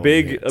looks like a bottle.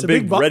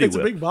 big ready It's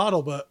a big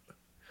bottle, but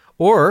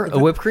or a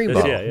whipped cream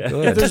bottle.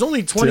 if there's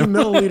only 20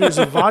 milliliters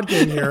of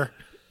vodka in here,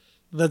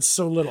 that's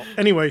so little.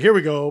 Anyway, here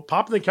we go.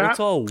 Pop the cap. It's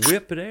all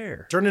whip it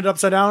air. Turn it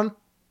upside down.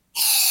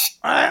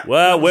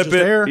 Well, whip it.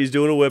 Air. He's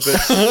doing a whip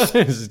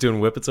it. He's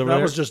doing whippets over That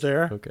there. was just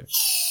air. Okay.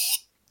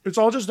 It's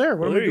all just there.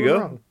 What am I There you doing go.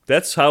 wrong?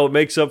 That's how it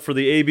makes up for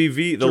the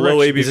ABV, the low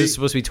ABV. Is this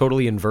supposed to be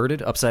totally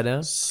inverted, upside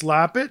down?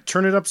 Slap it.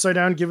 Turn it upside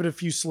down. Give it a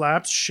few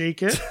slaps.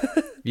 Shake it.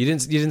 You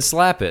didn't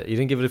slap it. You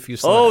didn't give it a few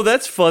slaps. Oh,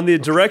 that's fun. The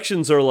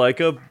directions are like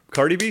a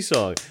Cardi B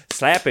song.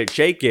 Slap it,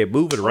 shake it,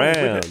 move it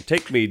around.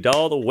 Take me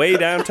all the way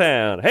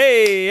downtown.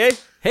 Hey,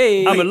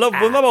 hey! I'm in love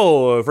with my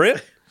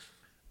boyfriend.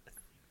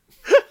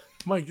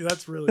 Mike,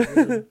 that's really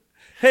weird.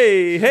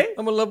 Hey,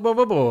 I'm in love with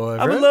my boy.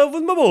 I'm in love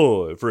with my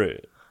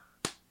boyfriend.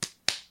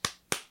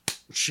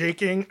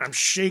 Shaking. I'm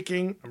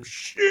shaking. I'm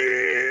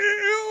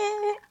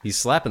shaking. He's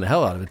slapping the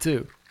hell out of it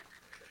too.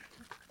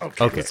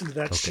 Okay, listen to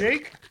that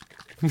shake.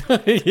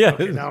 Yeah.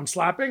 Okay, now I'm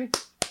slapping.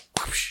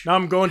 Now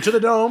I'm going to the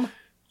dome.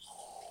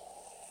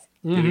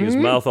 Getting his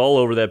mouth all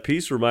over that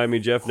piece. Remind me,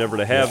 Jeff, never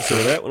to have some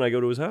of that when I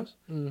go to his house.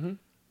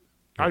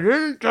 I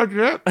didn't touch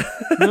it.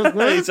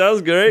 He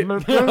sounds great.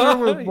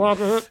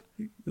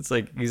 It's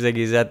like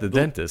he's at the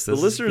dentist. The This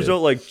is listeners good.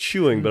 don't like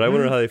chewing, but I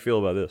wonder how they feel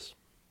about this.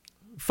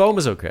 Foam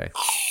is okay.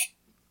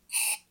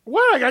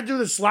 What? I got to do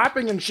the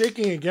slapping and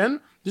shaking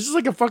again? This is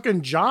like a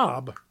fucking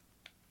job.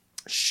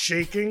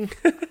 Shaking.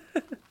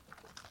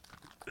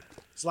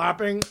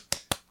 Slapping.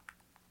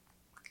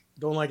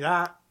 Don't like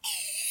that.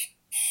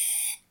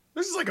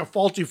 This is like a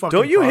faulty fucking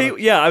Don't you product.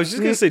 hate? Yeah, I was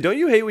just gonna say, don't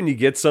you hate when you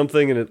get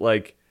something and it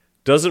like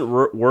doesn't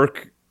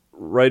work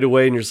right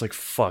away, and you're just like,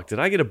 "Fuck, did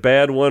I get a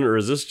bad one, or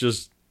is this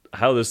just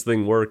how this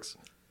thing works?"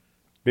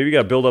 Maybe you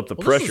got to build up the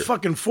pressure. This is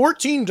fucking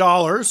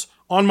 $14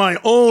 on my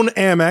own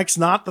Amex,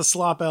 not the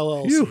Slop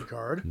LLC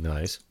card.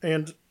 Nice.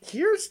 And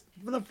here's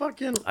the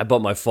fucking... I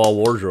bought my fall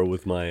wardrobe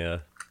with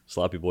my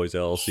Sloppy Boys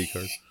LLC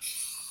card.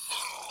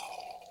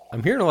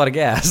 I'm hearing a lot of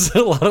gas.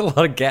 a lot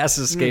of gas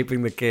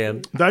escaping the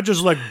can. That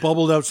just like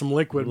bubbled out some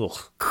liquid.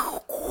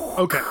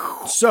 Okay,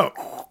 so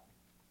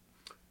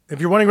if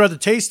you're wondering about the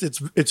taste,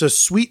 it's a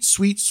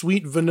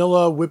sweet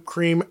vanilla whipped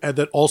cream, and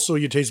that also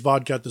you taste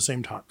vodka at the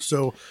same time.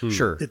 So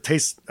Sure.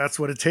 That's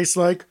what it tastes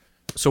like.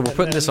 So we're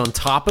putting this on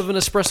top of an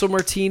espresso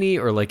martini,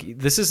 or like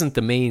this isn't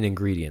the main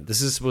ingredient.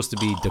 This is supposed to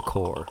be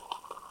decor.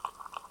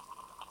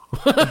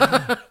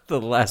 The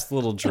last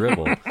little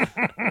dribble.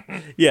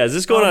 Yeah, is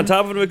this going on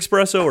top of an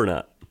espresso or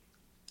not?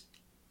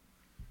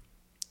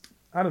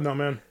 I don't know,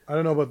 man. I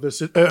don't know about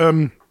this.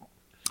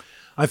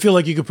 I feel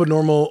like you could put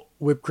normal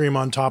whipped cream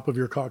on top of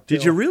your cocktail.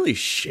 Did you really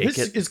shake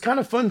This it? is kind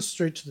of fun,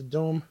 straight to the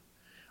dome.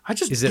 I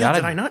just Is it yeah, out did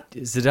of? I not?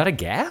 Is it out of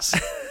gas?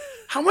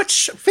 How much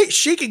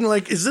shaking?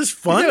 Like, is this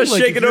fun? Yeah,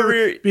 like, shake if it over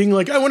you're your- being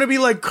like, I want to be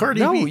like Cardi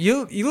No, B.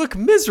 you look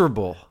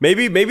miserable.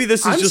 Maybe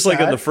this is I'm just like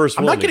on sad. the first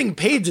I'm one. not getting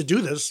paid to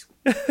do this.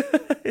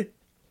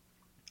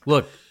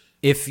 Look,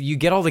 if you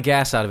get all the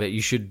gas out of it,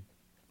 you should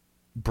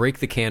break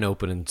the can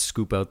open and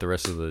scoop out the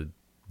rest of the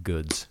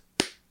goods.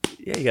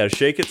 Yeah, you got to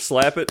shake it,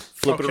 slap it,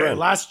 flip it Okay, around.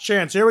 last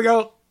chance. Here we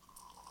go.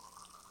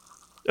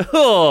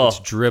 Oh, It's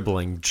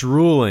dribbling,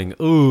 drooling.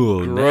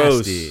 Ooh,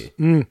 Gross.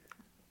 nasty.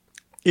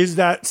 Is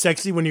that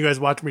sexy when you guys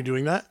watch me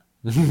doing that?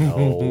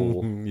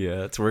 no,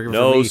 Yeah, it's working for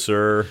no, me.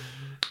 sir.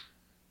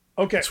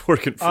 Okay. It's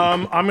working for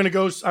me. I'm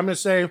gonna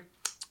say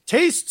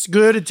tastes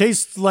good. It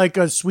tastes like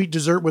a sweet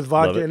dessert with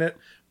vodka Love it. in it.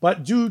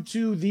 But due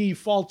to the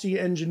faulty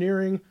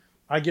engineering,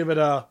 I give it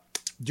a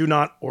do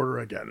not order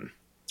again.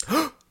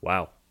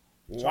 Wow.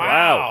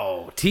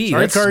 T,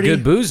 Sorry, that's Cardi.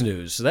 good booze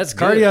news. That's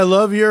Cardi, good. I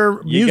love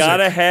your You music.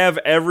 gotta have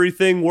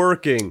everything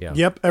working. Yeah.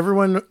 Yep,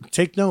 everyone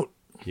take note.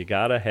 You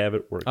gotta have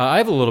it working. I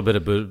have a little bit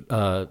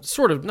of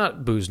sort of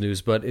not booze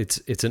news, but it's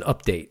an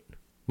update.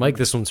 Mike,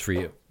 this one's for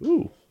you.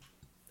 Ooh.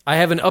 I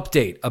have an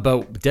update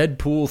about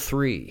Deadpool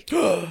 3.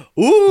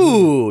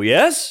 Ooh,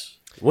 yes?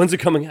 When's it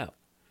coming out?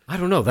 I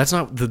don't know. That's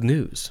not the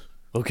news.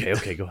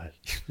 Okay, go ahead.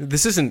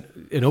 This isn't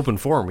an open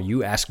forum where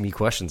you ask me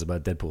questions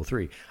about Deadpool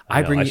 3.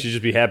 I should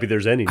just be happy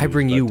there's any I news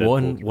bring you about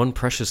Deadpool. one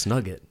precious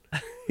nugget. Are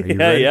you Yeah,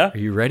 ready? yeah. Are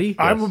you ready?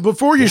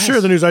 Before you share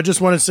the news, I just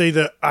want to say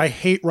that I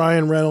hate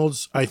Ryan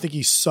Reynolds. I think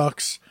he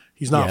sucks.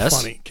 He's not Yes.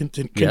 funny.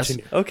 Continue. Yes.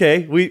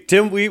 Okay,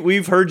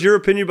 we've heard your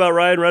opinion about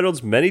Ryan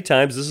Reynolds many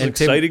times. This is And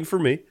Tim- exciting for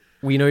me.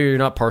 We know you're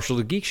not partial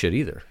to geek shit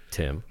either,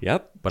 Tim.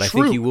 Yep. But I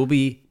True. think you will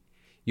be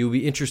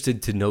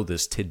interested to know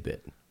this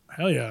tidbit.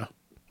 Hell yeah.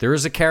 There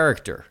is a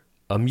character,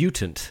 a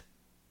mutant,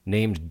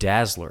 named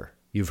Dazzler.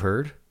 You've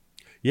heard?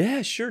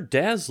 Yeah, sure.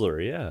 Dazzler,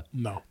 yeah.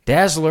 No.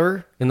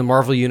 Dazzler in the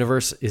Marvel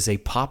Universe is a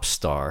pop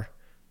star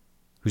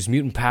whose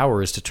mutant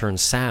power is to turn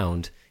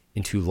sound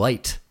into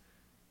light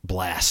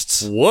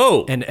blasts.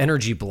 Whoa. And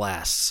energy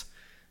blasts.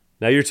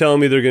 Now you're telling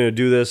me they're going to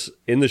do this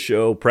in the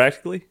show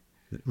practically?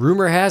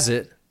 Rumor has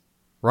it,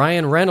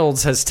 Ryan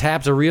Reynolds has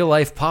tapped a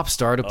real-life pop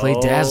star to play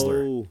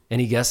Dazzler.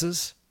 Any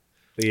guesses?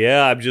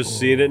 Yeah, I'm just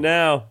seeing it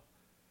now.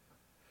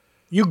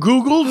 You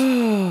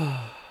Googled?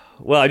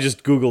 Well, I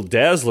just Googled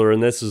Dazzler,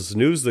 and this is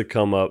news that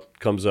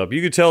comes up.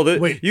 You could tell that.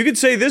 Wait. You could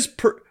say this.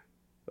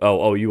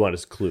 Oh, you want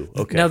his clue?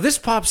 Okay. Now this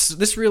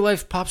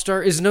real-life pop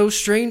star is no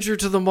stranger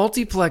to the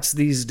multiplex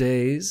these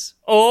days.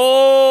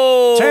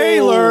 Oh,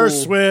 Taylor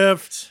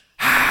Swift.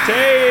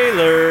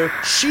 Taylor.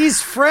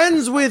 She's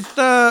friends with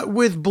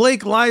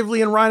Blake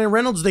Lively and Ryan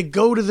Reynolds. They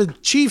go to the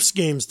Chiefs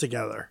games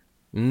together.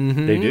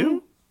 Mm-hmm. They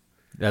do.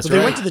 That's They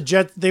right. went to the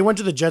Jets. They went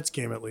to the Jets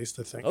game at least,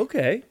 I think.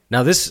 Okay.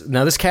 Now this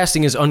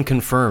casting is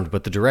unconfirmed,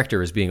 but the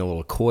director is being a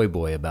little coy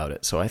boy about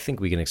it. So I think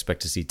we can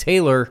expect to see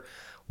Taylor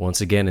once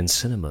again in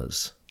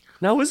cinemas.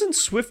 Now, isn't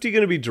Swifty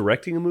going to be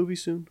directing a movie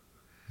soon?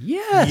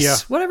 Yes. Yeah.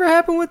 Whatever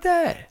happened with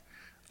that?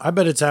 I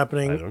bet it's I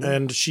happening, don't know.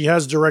 and she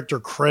has director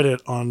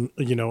credit on.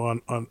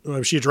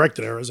 She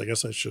directed Eras. I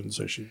guess I shouldn't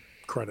say she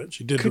credit.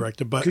 She did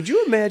direct it, but Could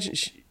you imagine?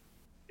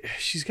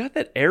 She's got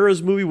that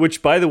Eras movie,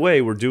 which, by the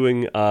way, we're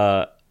doing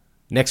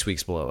Next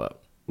week's blow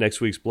up.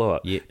 next week's Blow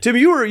Up. Yeah. Tim,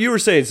 you were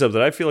saying something.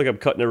 I feel like I'm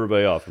cutting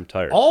everybody off. I'm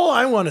tired. all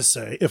I want to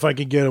say, if I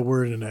could get a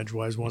word in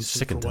edgewise once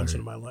Sick and once tired.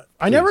 in my life,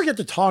 I never get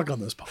to talk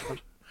on this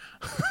pod.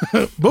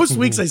 Most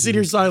weeks I sit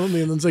here silently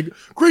and then it's like,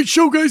 "Great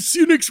show, guys. See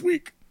you next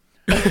week."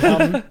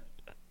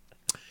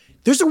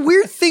 There's a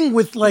weird thing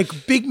with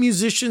like big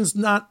musicians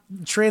not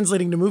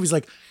translating to movies.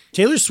 Like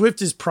Taylor Swift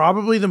is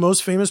probably the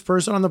most famous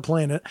person on the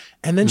planet,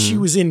 and then she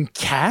was in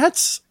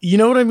Cats. You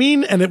know what I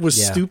mean? And it was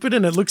Yeah. stupid,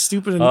 and it looked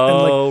stupid. And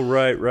Oh,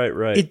 like,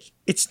 right.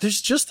 it's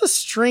there's just a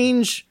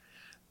strange,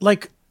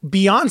 like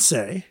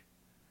Beyonce.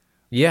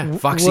 Yeah,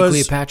 Foxy was-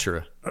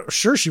 Cleopatra.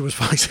 Sure, she was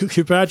Foxy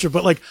Cleopatra,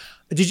 but like,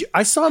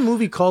 I saw a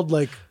movie called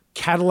like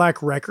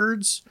Cadillac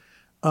Records,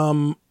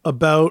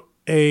 about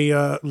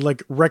a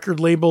like record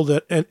label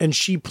that, and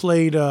she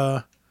played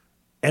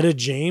Etta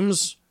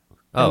James.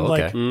 Oh, And,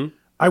 okay. like,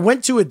 I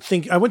went to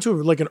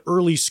like an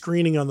early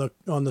screening on the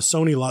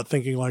Sony lot,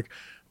 thinking like,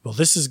 well,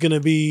 this is gonna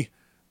be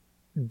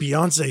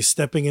Beyonce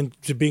stepping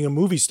into being a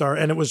movie star,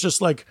 and it was just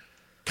like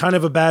kind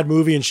of a bad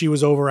movie, and she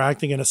was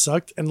overacting, and it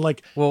sucked. And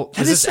like, Well,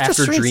 that is this such a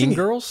after strange thing.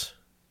 Dreamgirls?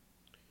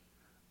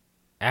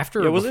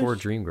 After Yeah, or wasn't- before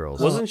Dreamgirls?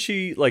 Wasn't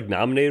she like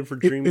nominated for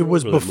Dreamgirls? It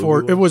was or that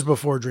before. movie It was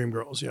before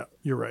Dreamgirls. Yeah,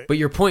 you're right. But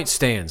your point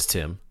stands,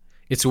 Tim.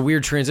 It's a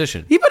weird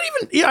transition. Yeah, but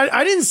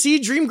I didn't see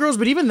Dreamgirls,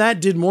 but even that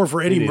did more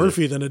for Eddie neither.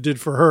 Murphy than it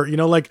did for her. You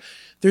know, like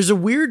there's a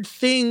weird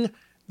thing,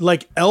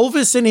 like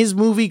Elvis in his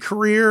movie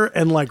career,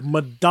 and like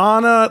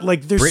Madonna,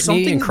 like there's Britney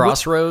something. and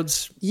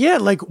Crossroads. Yeah,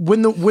 like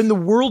when the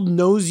world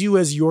knows you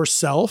as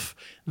yourself,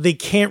 they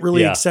can't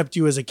really Yeah. accept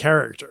you as a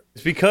character.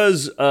 It's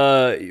because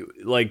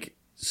like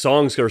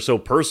songs are so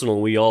personal,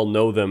 we all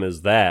know them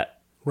as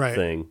that Right.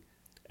 thing.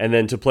 And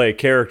then to play a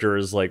character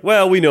is like,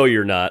 well, we know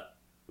you're not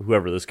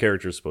whoever this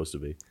character is supposed to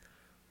be.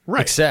 Right.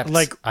 Except,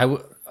 like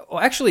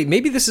actually,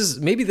 maybe this is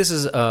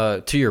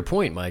to your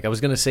point, Mike. I was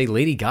going to say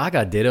Lady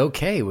Gaga did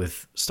okay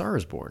with Star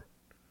Is Born,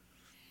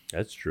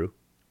 That's true.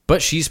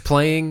 but she's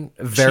playing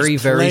very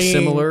playing-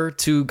 similar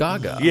to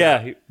Gaga.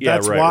 Yeah,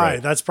 that's right, why.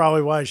 right. That's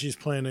probably why she's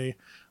playing a.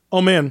 Oh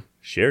man,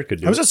 Cher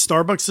could do I was it. at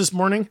Starbucks this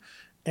morning,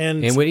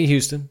 and And Whitney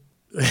Houston,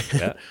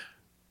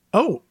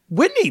 oh,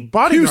 Whitney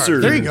Bodyguard.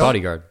 Houston. There you go.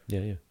 Bodyguard.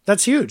 Yeah.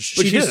 That's huge.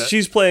 But She did it.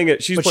 she's playing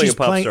it. She's But playing a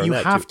pop star. in You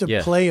that, have too. to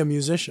Yeah. play a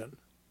musician.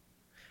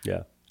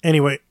 Yeah.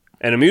 Anyway,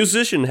 And a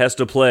musician has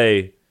to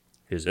play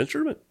his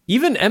instrument.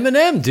 Even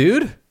Eminem,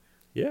 dude.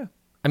 Yeah.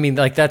 I mean,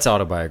 like that's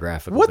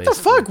autobiographical. what the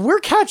basically.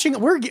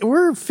 fuck?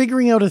 We're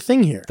figuring out a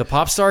thing here. The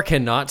pop star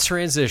cannot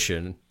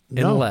transition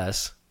No.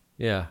 unless,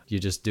 you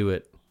just do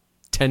it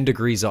 10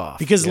 degrees off.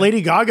 Because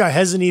Lady Gaga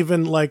hasn't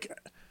even like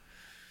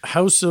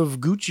House of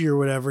Gucci or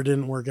whatever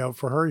didn't work out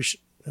for her.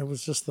 It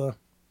was just the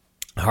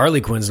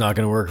Harley Quinn's not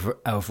going to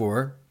work out for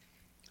her.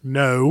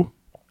 no.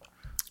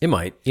 It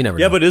might. You never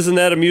know. Yeah, but isn't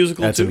that a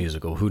musical That's too? a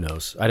musical. Who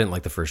knows? I didn't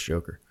like the first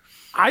Joker.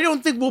 I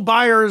don't think we'll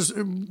buy her.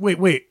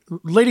 Wait.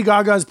 Lady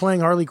Gaga is playing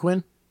Harley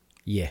Quinn.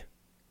 Yeah.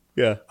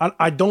 Yeah.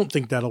 I don't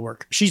think that'll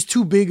work. She's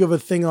too big of a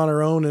thing on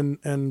her own,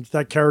 and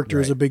that character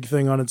is Right. a big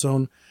thing on its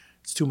own.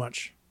 It's too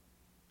much.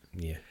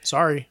 Yeah.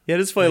 Sorry. Yeah,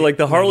 it's funny. Like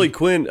the Harley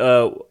Quinn, They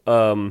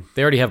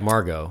already have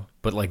Margot,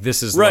 but like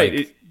this is Right.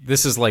 like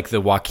this is like the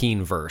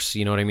Joaquin verse.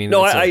 You know what I mean?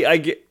 no, It's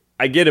like-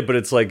 I get it, but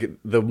it's like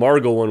the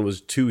Margot one was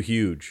too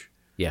huge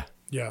yeah.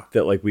 Yeah.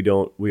 that like we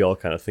all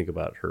kind of think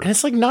about her. And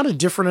it's like not a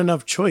different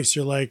enough choice.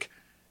 You're like,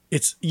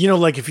 it's,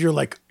 like if you're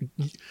like,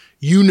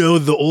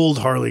 the old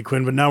Harley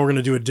Quinn, but now we're going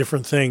to do a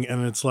different thing.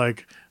 And it's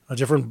like a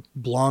different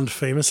blonde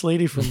famous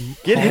lady from.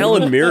 Get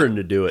Helen Mirren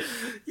to do it.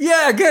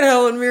 Yeah, get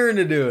Helen Mirren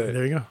to do it.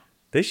 There you go.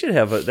 They should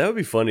have that would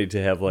be funny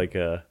to have like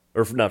or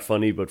not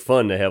funny, but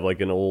fun to have like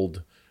an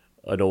old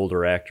an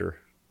older actor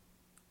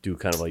do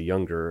kind of a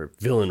younger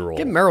villain role.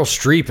 Get Meryl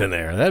Streep in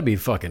there. That'd be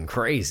fucking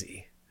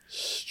crazy.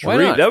 Why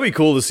not? That'd be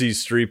cool to see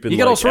Streep and you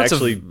get all sorts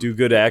actually of do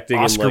good acting.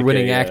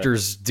 Oscar-winning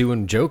actors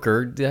doing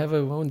Joker. Have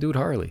a one dude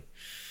Harley.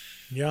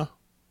 Yeah.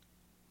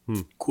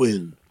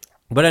 Quinn.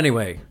 But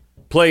anyway,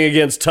 playing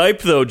against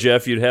type though,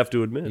 Jeff, you'd have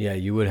to admit. Yeah,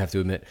 you would have to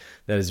admit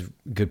that is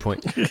a good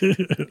point.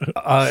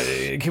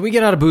 Can we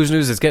get out of booze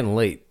news? It's getting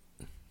late,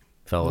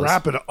 fellas.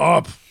 Wrap it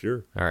up.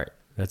 Sure. All right,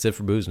 that's it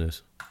for booze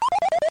news.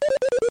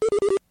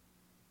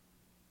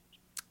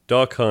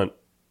 Duck hunt.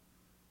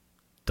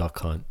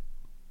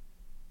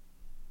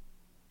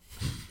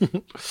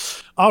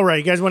 All right,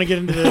 you guys want to get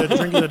into the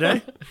drink of the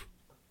day?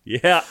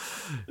 Yeah.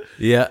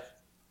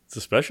 It's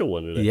a special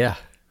one today. Yeah.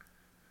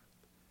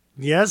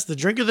 Yes, the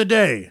drink of the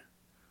day.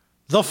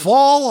 The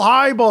Fall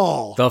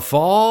Highball. The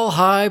Fall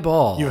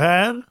Highball. You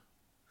had?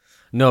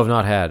 No, I've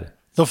not had.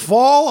 The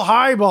Fall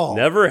Highball.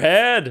 Never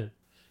had.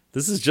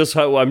 This is just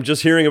how I'm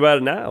just hearing about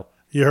it now.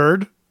 You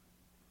heard?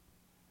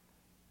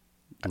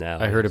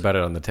 Now I heard about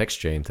it on the text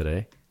chain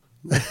today.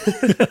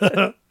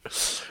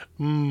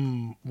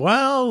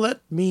 Well,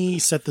 let me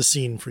set the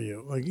scene for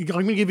you. I'm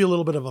going to give you a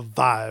little bit of a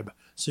vibe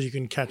so you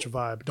can catch a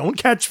vibe. Don't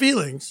catch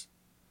feelings,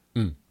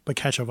 but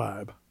catch a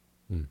vibe.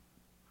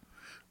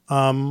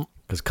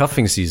 Because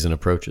cuffing season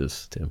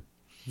approaches, Tim.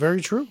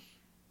 Very true.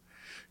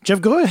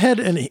 Jeff, go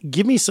ahead and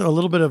give me a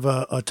little bit of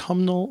a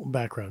autumnal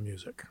background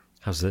music.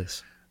 How's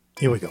this?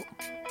 Here we go.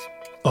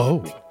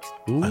 Oh,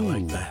 I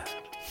like that.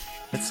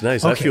 That's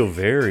nice. Okay. I feel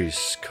very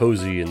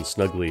cozy and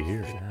snuggly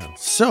here now.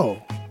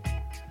 So,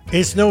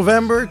 it's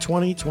November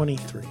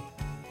 2023.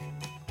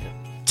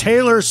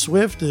 Taylor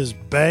Swift is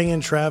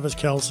banging Travis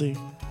Kelce.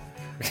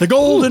 The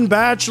Golden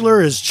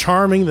Bachelor is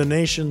charming the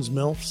nation's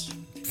MILFs.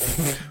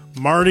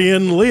 Marty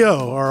and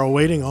Leo are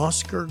awaiting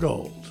Oscar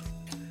Gold.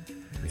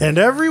 And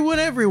everyone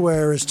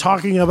everywhere is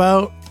talking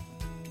about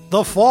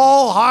the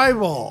Fall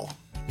Highball.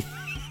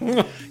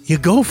 You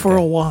go for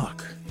a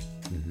walk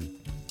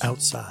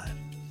outside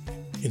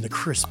in the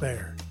crisp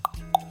air.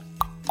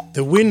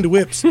 The wind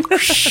whips.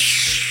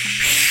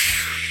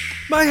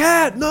 My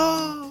hat,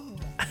 no!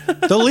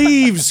 The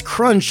leaves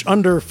crunch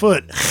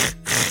underfoot.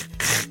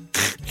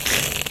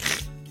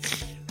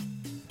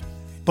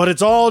 But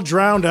it's all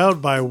drowned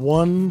out by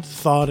one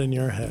thought in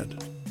your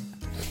head.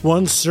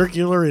 One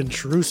circular,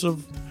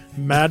 intrusive,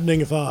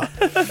 maddening thought.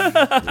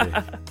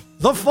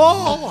 The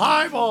Fall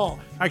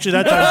Highball. Actually,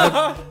 that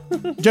time,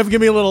 Jeff,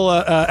 give me a little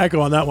echo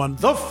on that one.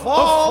 The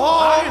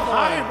Fall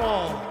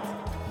Highball.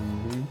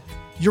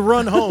 You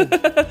run home.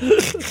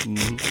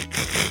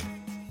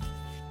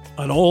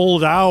 An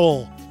old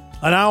owl.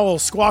 An owl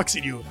squawks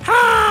at you.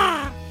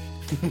 Ha!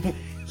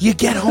 You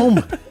get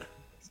home.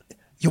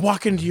 You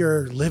walk into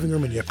your living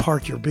room and you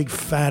park your big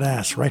fat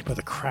ass right by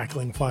the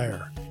crackling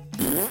fire.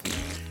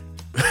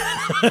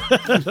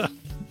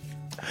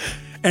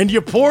 And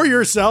you pour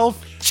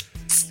yourself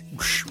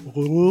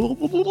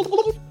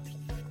the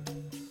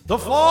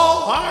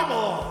Fall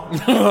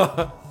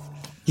Highball.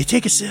 You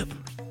take a sip.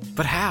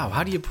 But how?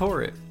 How do you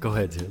pour it? Go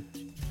ahead,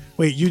 Tim.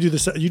 Wait, you do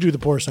the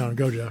pour sound.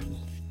 Go, Jeff.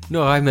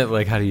 No, I meant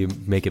like how do you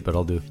make it, but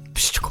I'll do.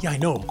 Yeah, I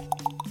know.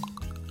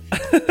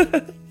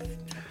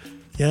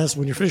 Yes,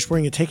 when you're finished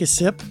pouring, you take a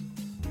sip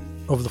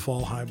of the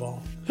Fall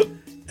Highball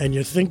and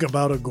you think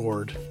about a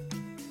gourd.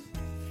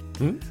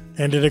 And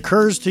it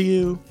occurs to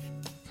you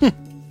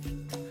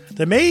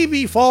that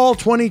maybe fall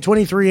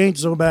 2023 ain't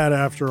so bad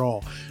after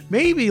all.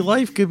 Maybe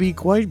life could be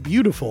quite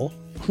beautiful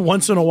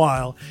once in a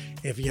while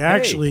if you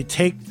actually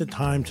take the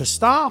time to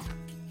stop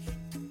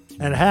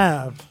and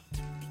have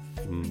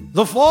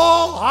the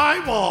Fall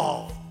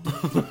Highball,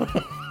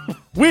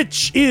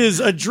 which is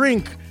a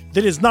drink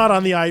that is not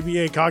on the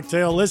IBA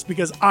cocktail list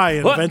because I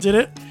invented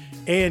it.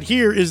 And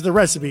here is the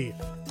recipe.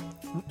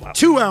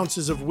 2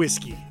 ounces of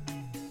whiskey,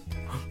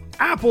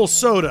 apple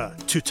soda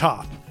to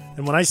top.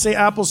 And when I say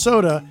apple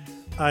soda,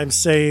 I'm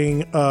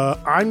saying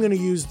I'm going to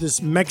use this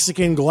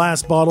Mexican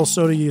glass bottle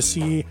soda you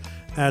see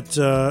at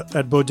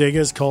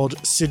bodegas called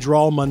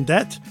Sidral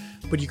Mundet.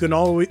 But you can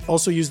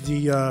also use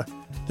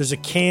there's a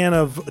can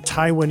of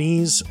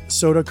Taiwanese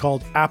soda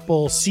called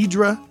Apple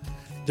Cidra.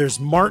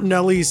 There's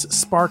Martinelli's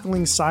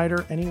sparkling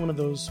cider. Any one of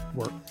those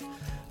work.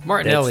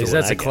 Martinelli's,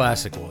 that's a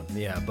classic one.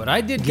 Yeah, but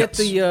I did get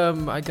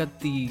I got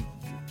the,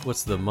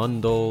 what's the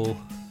Mundel?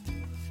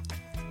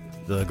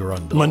 The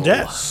Grundle.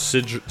 Mundet.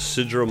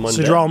 Sidra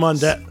Mundet. Sidral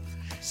Mundet.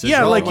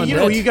 Yeah, like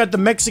Mundet. you got the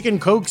Mexican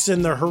Cokes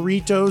and the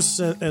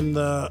Jarritos and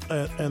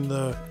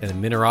the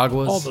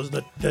Mineraguas. all those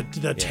the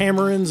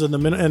tamarins and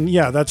and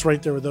yeah, that's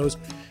right there with those.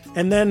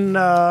 And then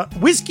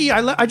whiskey,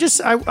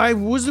 I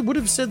would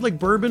have said like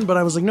bourbon, but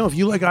I was like, no, if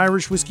you like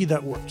Irish whiskey,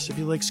 that works. If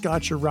you like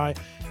Scotch or rye,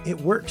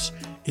 it works.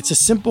 It's a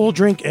simple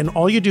drink, and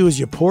all you do is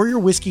you pour your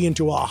whiskey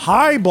into a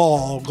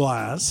highball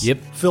glass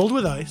filled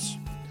with ice,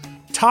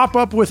 top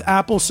up with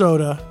apple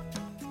soda,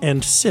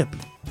 and sip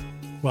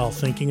while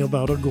thinking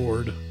about a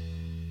gourd.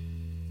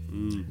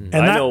 And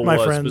I that, know my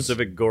what friends,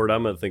 specific gourd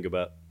I'm going to think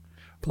about.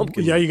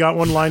 Pumpkin. Yeah, you got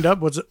one lined up?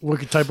 What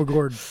type of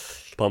gourd?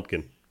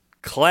 Pumpkin.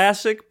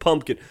 Classic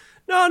pumpkin.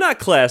 No, not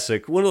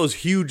classic. One of those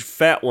huge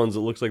fat ones that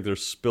looks like they're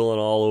spilling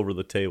all over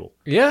the table.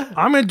 Yeah.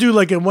 I'm gonna do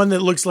like a one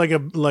that looks like a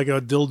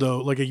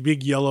dildo, like a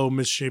big yellow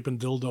misshapen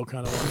dildo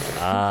kind of one.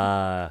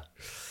 Ah.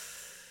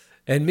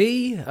 And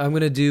me, I'm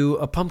going to do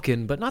a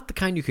pumpkin, but not the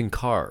kind you can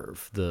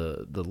carve.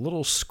 The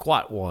little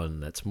squat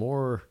one that's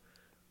more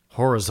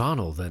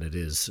horizontal than it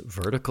is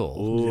vertical.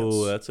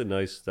 Ooh, that's a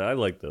nice... I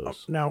like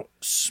those. Now,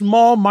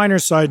 small minor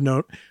side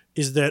note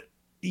is that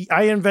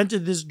I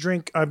invented this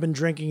drink. I've been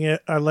drinking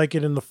it. I like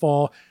it in the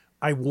fall.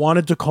 I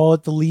wanted to call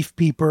it the leaf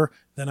peeper.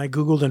 Then I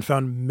Googled and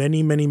found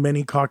many, many,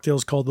 many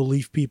cocktails called the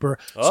leaf peeper.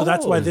 So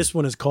that's why this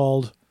one is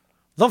called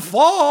the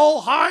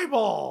Fall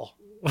Highball.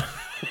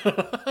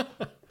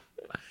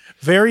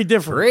 Very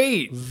different.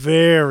 Great.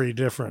 Very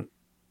different.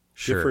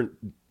 Sure.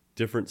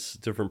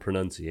 Different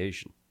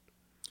pronunciation.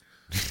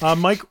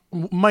 Mike,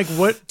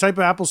 what type of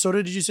apple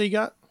soda did you say you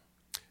got?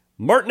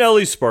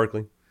 Martinelli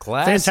Sparkling.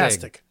 Classic.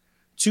 Fantastic.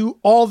 To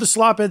all the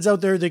slopheads out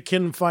there that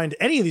can find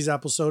any of these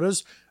apple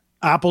sodas,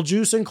 apple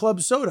juice and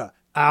club soda,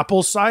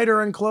 apple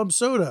cider and club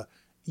soda.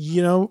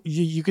 You know,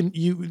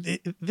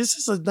 this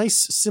is a nice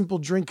simple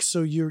drink,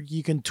 so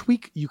you can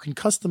tweak, you can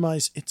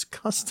customize. It's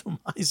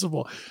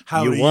customizable.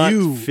 How You do want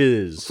you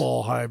fizz.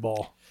 Fall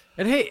Highball?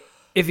 And hey,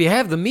 if you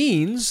have the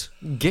means,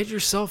 get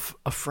yourself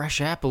a fresh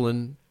apple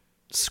and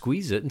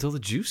squeeze it until the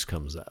juice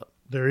comes out.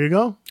 There you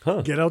go.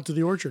 Huh. Get out to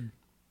the orchard.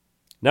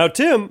 Now,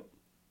 Tim,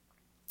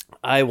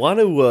 I want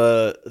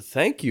to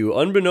thank you.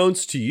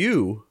 Unbeknownst to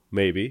you,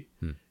 maybe,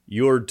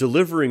 you're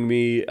delivering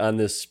me on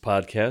this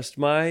podcast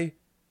my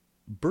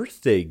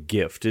birthday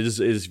gift. It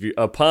is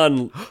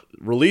upon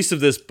release of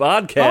this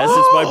podcast,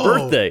 it's my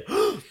birthday.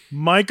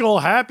 Michael,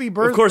 happy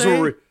birthday. Of course,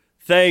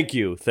 thank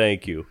you.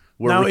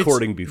 We're Now,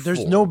 recording before.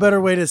 There's no better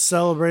way to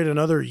celebrate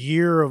another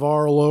year of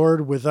our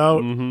Lord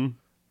without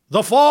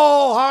the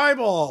Fall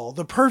Highball,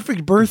 the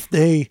perfect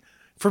birthday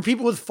for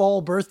people with fall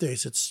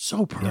birthdays. It's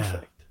so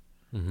perfect.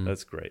 Yeah. Mm-hmm.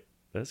 That's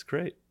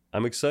great.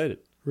 I'm excited.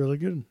 Really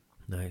good.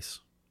 Nice.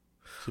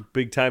 It's a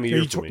big time of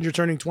year for me. You're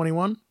turning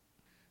 21?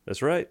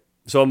 That's right.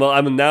 So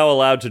I'm now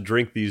allowed to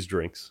drink these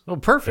drinks. Oh,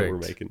 perfect. That we're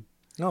making.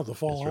 No, the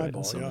Fall That's right.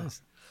 Highball, So yeah.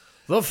 Nice.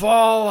 The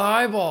Fall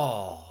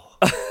Highball.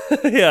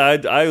 Yeah,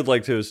 I would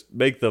like to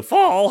make the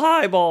Fall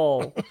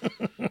Highball.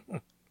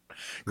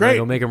 Great.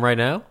 Go make them right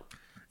now?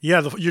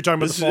 Yeah, you're talking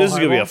about This the Fall is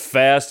going to be Highball? a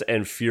fast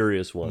and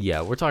furious one.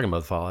 Yeah, we're talking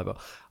about the Fall Highball.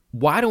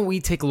 Why don't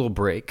we take a little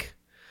break?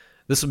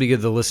 This will be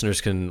good. The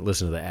listeners can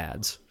listen to the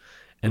ads.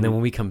 And then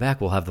when we come back,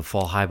 we'll have the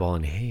Fall Highball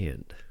in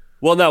hand.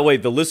 Well, now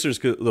wait. The listeners,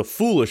 the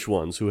foolish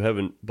ones who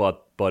haven't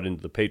bought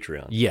into the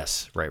Patreon.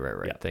 Yes, right.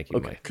 Yeah. Thank you,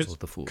 Okay. Mike. With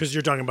the fools. Because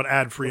you're talking about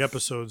ad-free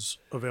episodes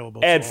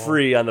available. Ad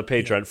free on the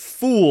Patreon.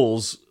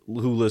 Fools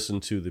who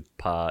listen to the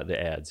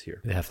ads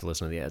here. They have to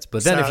listen to the ads.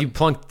 But then if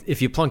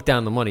you plunk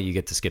down the money, you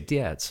get to skip the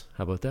ads.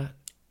 How about that?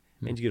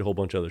 And you get a whole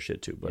bunch of other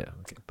shit too. But, Yeah,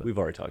 okay, but- we've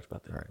already talked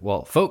about that. All right.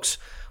 Well, folks,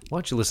 why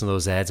don't you listen to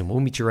those ads, and we'll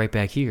meet you right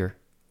back here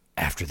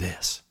after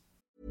this.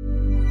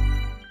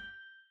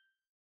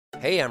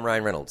 Hey, I'm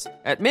Ryan Reynolds.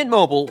 At Mint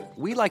Mobile,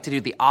 we like to do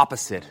the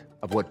opposite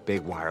of what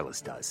Big Wireless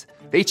does.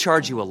 They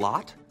charge you a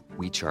lot,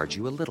 we charge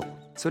you a little.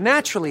 So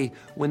naturally,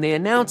 when they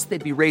announced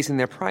they'd be raising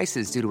their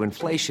prices due to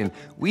inflation,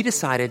 we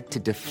decided to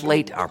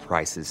deflate our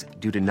prices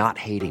due to not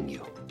hating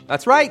you.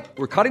 That's right.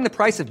 We're cutting the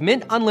price of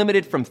Mint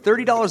Unlimited from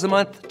 $30 a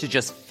month to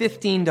just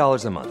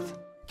 $15 a month.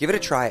 Give it a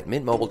try at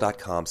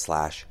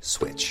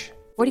mintmobile.com/switch.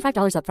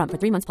 $45 up front for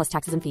 3 months plus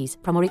taxes and fees.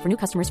 Promo rate for new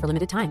customers for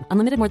limited time.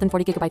 Unlimited more than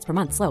 40 gigabytes per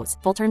month. Slows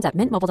full terms at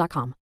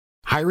mintmobile.com.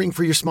 Hiring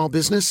for your small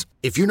business?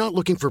 If you're not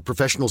looking for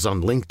professionals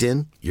on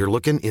LinkedIn, you're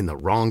looking in the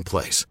wrong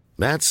place.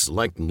 That's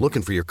like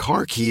looking for your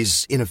car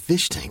keys in a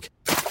fish tank.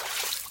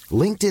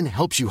 LinkedIn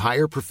helps you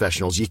hire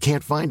professionals you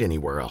can't find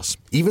anywhere else,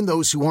 even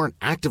those who aren't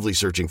actively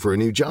searching for a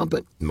new job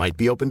but might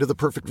be open to the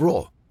perfect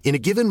role. In a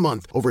given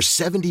month, over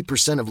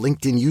 70% of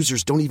LinkedIn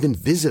users don't even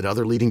visit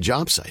other leading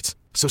job sites.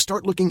 So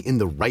start looking in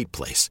the right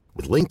place.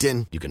 With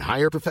LinkedIn, you can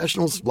hire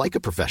professionals like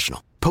a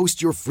professional.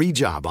 Post your free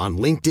job on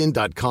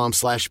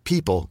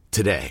linkedin.com/people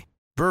today.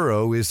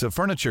 Burrow is a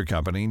furniture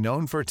company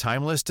known for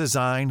timeless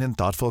design and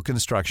thoughtful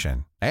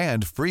construction,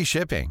 and free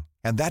shipping,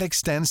 and that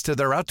extends to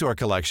their outdoor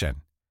collection.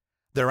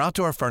 Their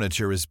outdoor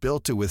furniture is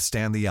built to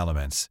withstand the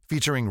elements,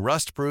 featuring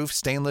rust-proof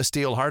stainless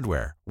steel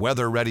hardware,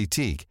 weather-ready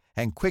teak,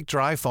 and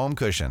quick-dry foam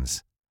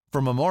cushions.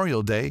 For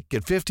Memorial Day,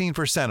 get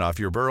 15% off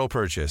your Burrow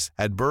purchase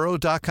at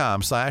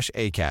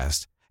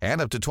burrow.com/acast,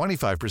 and up to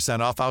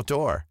 25% off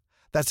outdoor.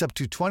 That's up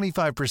to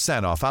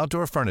 25% off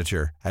outdoor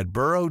furniture at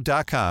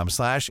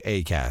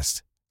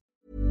burrow.com/acast.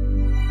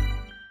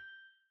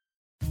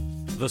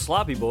 The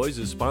Sloppy Boys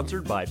is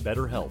sponsored by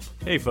BetterHelp.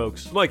 Hey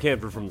folks, Mike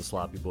Hanford from the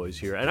Sloppy Boys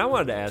here, and I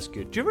wanted to ask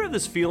you, do you ever have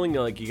this feeling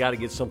like you got to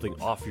get something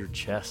off your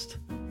chest?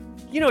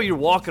 You know, you're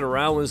walking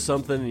around with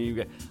something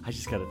and I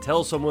just got to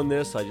tell someone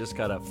this, I just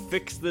got to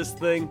fix this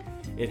thing.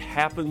 It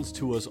happens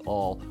to us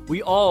all.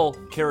 We all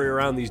carry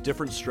around these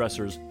different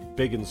stressors,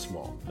 big and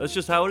small. That's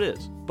just how it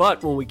is.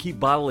 But when we keep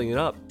bottling it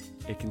up,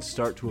 it can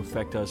start to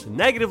affect us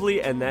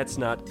negatively, and that's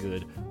not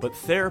good. But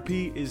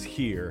therapy is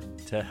here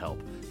to help.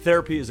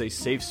 Therapy is a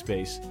safe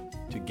space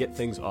to get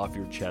things off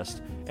your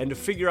chest and to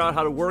figure out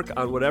how to work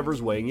on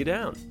whatever's weighing you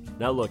down.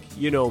 Now look,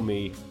 you know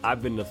me,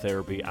 I've been to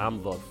therapy,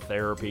 I'm the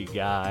therapy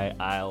guy,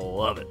 I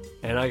love it.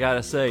 And I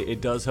gotta say,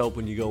 it does help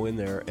when you go in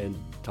there and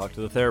talk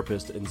to the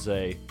therapist and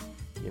say,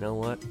 you know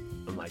what,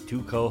 my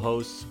two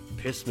co-hosts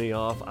piss me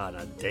off on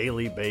a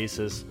daily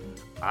basis.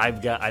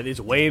 It's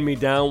weighing me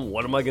down,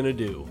 what am I gonna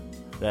do?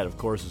 That, of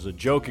course, is a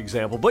joke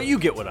example, but you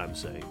get what I'm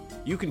saying.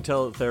 You can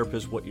tell the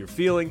therapist what you're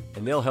feeling,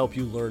 and they'll help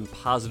you learn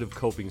positive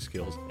coping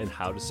skills and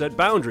how to set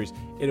boundaries.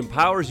 It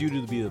empowers you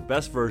to be the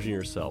best version of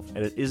yourself, and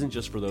it isn't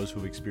just for those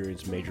who've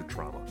experienced major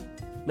trauma.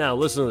 Now,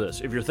 listen to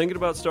this. If you're thinking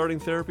about starting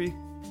therapy,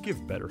 give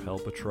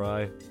BetterHelp a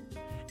try.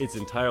 It's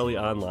entirely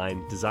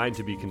online, designed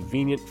to be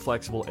convenient,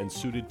 flexible, and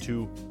suited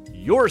to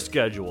your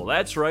schedule.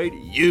 That's right,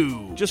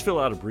 you. Just fill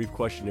out a brief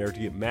questionnaire to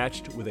get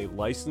matched with a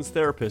licensed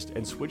therapist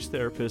and switch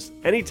therapists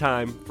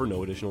anytime for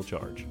no additional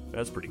charge.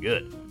 That's pretty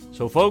good.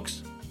 So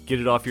folks,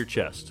 get it off your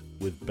chest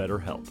with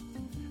BetterHelp.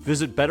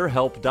 Visit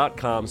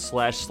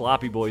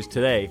BetterHelp.com/SloppyBoys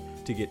today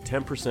to get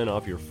 10%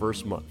 off your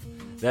first month.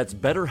 That's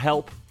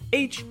BetterHelp,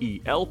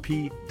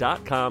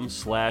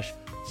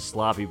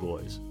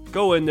 HELP.com/SloppyBoys.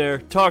 Go in there,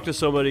 talk to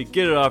somebody,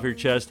 get it off your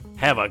chest,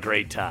 have a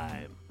great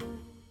time.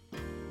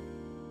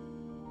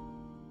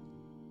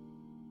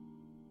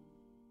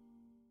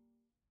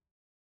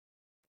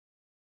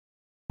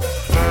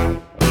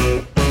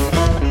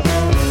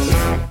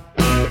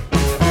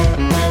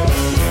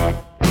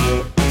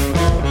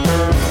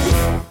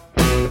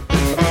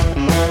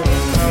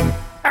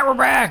 And we're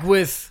back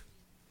with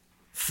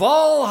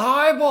Fall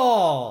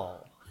Highball.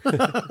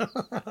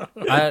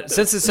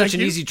 Since it's such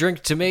an easy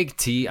drink to make,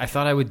 T, I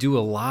thought I would do a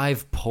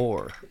live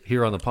pour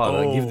here on the pod.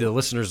 I'll give the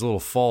listeners a little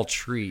fall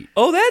treat.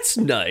 Oh, that's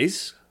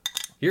nice.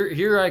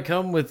 Here I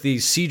come with the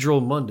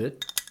Cedral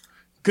Mundet.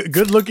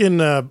 Good looking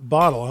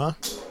bottle, huh?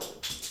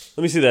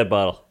 Let me see that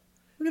bottle.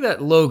 Look at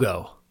that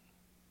logo.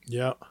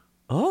 Yeah.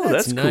 Oh,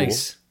 that's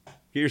nice. Cool.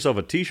 Get yourself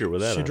a t-shirt with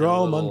that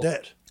Cedral on.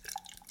 Mundet.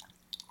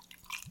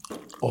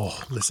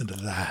 Oh, listen to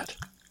that.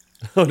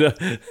 Oh, no,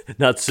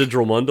 not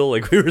Sidral Mundle,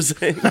 like we were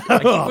saying.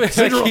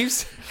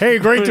 Hey,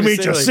 great to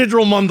meet you,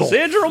 Sidral Mundle.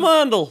 Sidral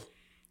Mundle.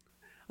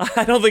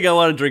 I don't think I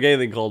want to drink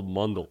anything called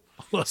Mundle.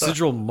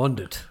 Sidral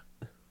Mundet.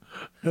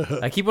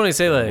 I keep wanting to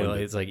say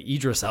like it's like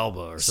Idris Elba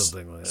or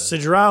something like that.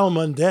 Sidral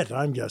Mundet,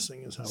 I'm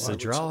guessing is how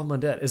Sidral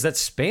Mundet. Is that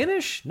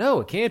Spanish?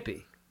 No, it can't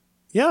be.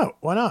 Yeah,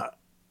 why not?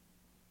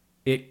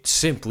 It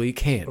simply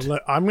can't.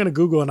 I'm going to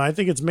Google, and I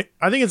think it's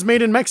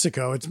made in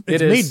Mexico. It's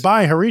made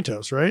by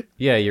Jarritos, right?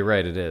 Yeah, you're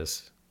right. It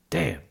is.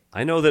 Damn.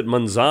 I know that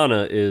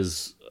manzana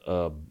is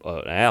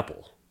an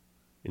apple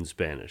in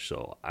Spanish,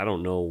 so I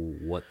don't know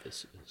what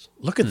this is.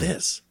 Look at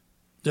this.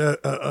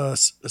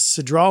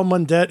 Sidral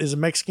Mundet is a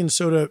Mexican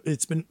soda.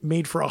 It's been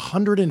made for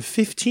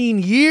 115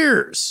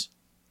 years.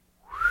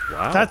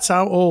 Wow. That's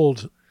how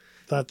old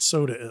that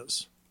soda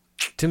is.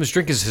 Tim's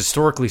drink is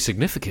historically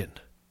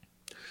significant.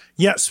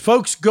 Yes,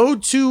 folks, go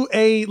to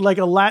a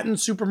Latin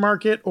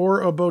supermarket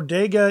or a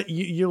bodega.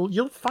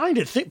 You'll find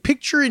it.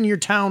 Picture in your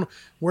town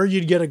where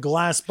you'd get a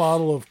glass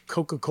bottle of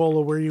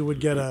Coca-Cola, where you would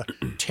get a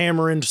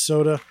tamarind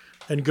soda,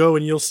 and go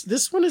and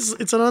this one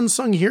it's an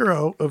unsung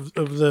hero of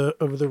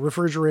the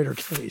refrigerator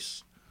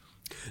case.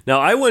 Now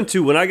I went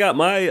to when I got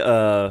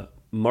my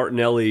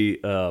Martinelli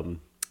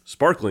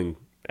sparkling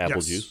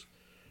apple juice.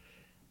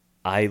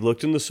 I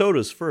looked in the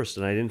sodas first,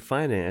 and I didn't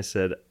find any. I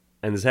said.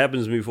 And this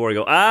happens to me before I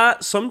go,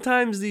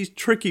 sometimes these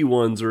tricky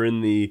ones are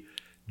in the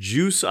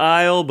juice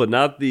aisle, but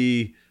not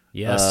the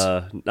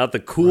not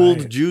the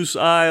cooled juice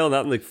aisle,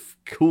 not in the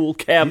cool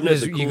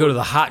cabinet. You go to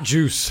the hot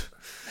juice.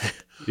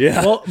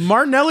 Yeah. Well,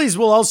 Martinelli's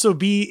will also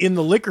be in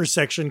the liquor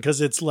section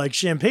because it's like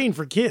champagne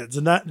for kids,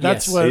 and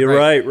that's what you're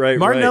right.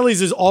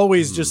 Martinelli's is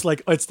always just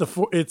like it's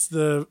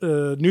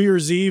the New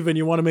Year's Eve, and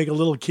you want to make a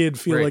little kid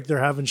feel like they're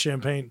having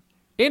champagne.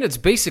 And it's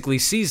basically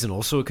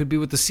seasonal, so it could be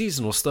with the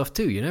seasonal stuff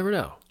too. You never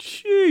know.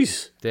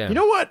 Jeez. Damn. You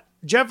know what,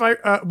 Jeff?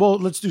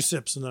 Let's do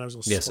sips, and then I was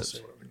going to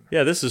say whatever.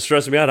 Yeah, this is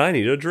stressing me out. I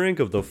need a drink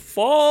of the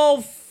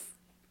fall.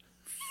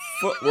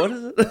 What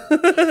is it?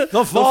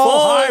 The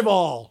fall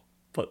highball.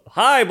 But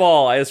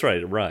highball. That's right.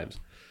 It rhymes.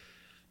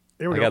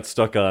 Here we go. Got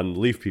stuck on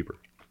leaf peeper.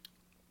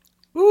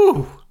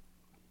 Ooh,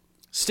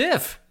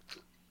 stiff.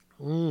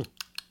 Ooh.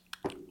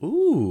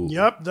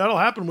 Yep, that'll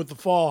happen with the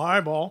fall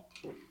highball.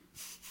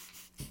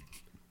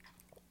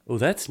 Oh,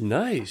 that's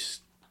nice,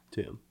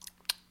 Tim.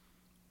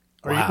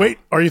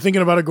 Are you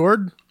thinking about a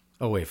gourd?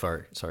 Oh, wait,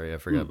 sorry, I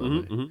forgot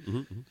about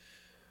that.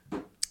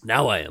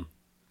 Now I am.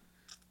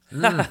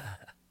 Now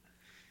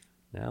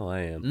I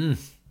am.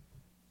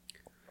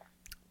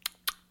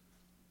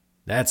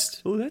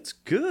 That's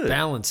good.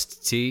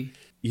 Balanced tea.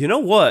 You know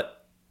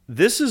what?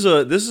 This is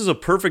a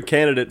perfect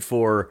candidate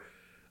for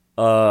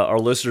our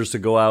listeners to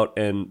go out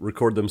and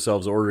record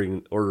themselves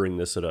ordering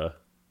this at a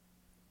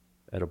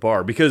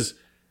bar, because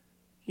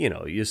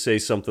you say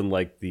something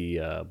like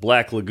the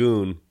Black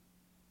Lagoon,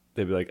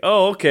 they'd be like,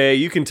 oh, okay,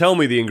 you can tell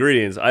me the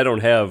ingredients. I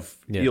don't have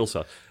eel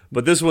sauce.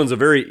 But this one's a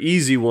very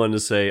easy one to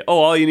say, oh,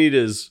 all you need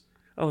is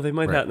Oh, they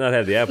might not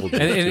have the apple juice.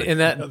 And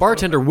that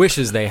bartender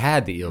wishes they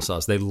had the eel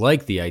sauce. They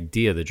like the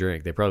idea of the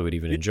drink. They probably would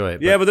even enjoy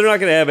it. Yeah, but they're not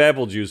going to have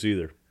apple juice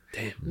either.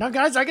 Damn. Now,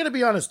 guys, I got to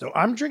be honest, though.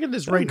 I'm drinking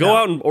this right now. Go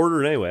out and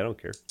order it anyway. I don't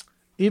care.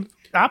 If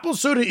apple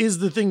soda is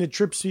the thing that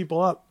trips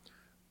people up,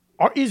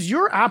 is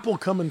your apple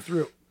coming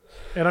through?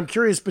 And I'm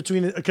curious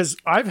between it, because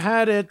I've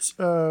had it.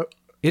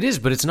 It is,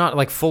 but it's not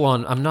like full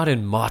on. I'm not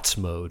in Mott's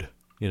mode,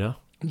 you know?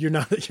 You're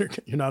not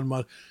in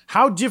Mott's.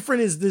 How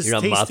different is this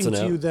tasting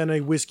to you than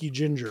a whiskey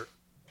ginger?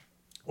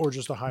 Or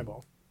just a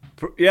highball?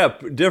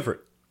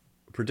 Different.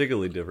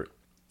 Particularly different.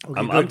 Okay,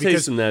 I'm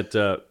tasting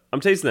that. I'm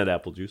tasting that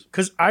apple juice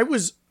because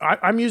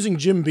I'm using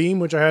Jim Beam,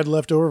 which I had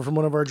left over from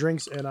one of our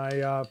drinks, and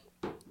I'm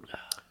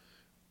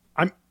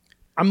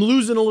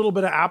losing a little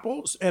bit of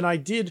apples. And I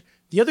did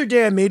the other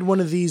day. I made one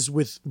of these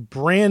with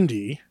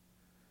brandy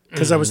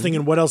because I was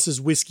thinking, what else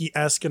is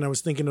whiskey-esque? And I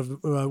was thinking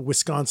of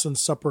Wisconsin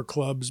Supper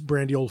Club's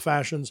brandy old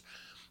fashions.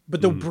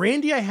 But the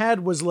brandy I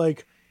had was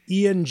like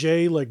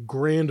E&J, like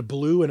Grand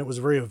Blue, and it was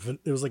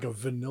like a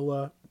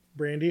vanilla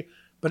brandy.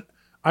 But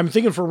I'm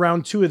thinking for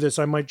round 2 of this,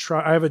 I might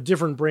try. I have a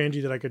different brandy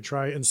that I could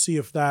try and see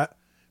if that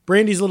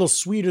brandy's a little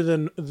sweeter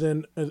than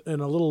and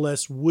a little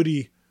less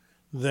woody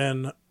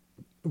than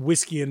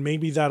whiskey, and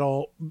maybe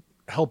that'll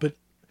help it.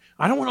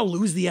 I don't want to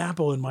lose the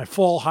apple in my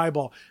fall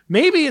highball.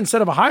 Maybe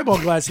instead of a highball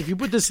glass, if you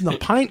put this in the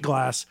pint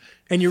glass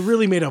and you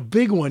really made a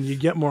big one, you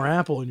get more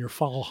apple in your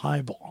fall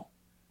highball.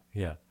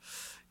 Yeah.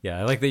 Yeah,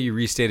 I like that you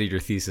restated your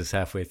thesis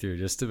halfway through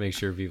just to make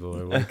sure people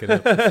are waking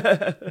up.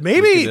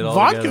 Maybe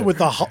vodka with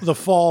the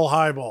fall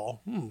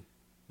highball.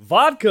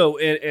 Vodka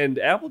and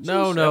apple juice?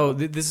 No.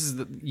 This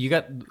is you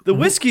got the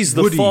whiskey's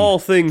the fall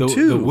thing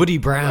too. The woody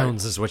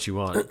browns is what you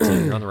want. So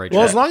you're on the right track.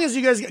 Well, as long as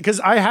you guys,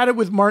 because I had it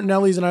with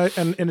Martinelli's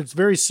and it's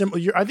very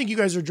similar. I think you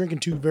guys are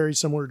drinking 2 very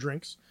similar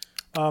drinks.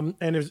 And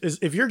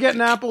if you're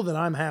getting apple, then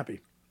I'm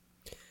happy.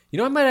 You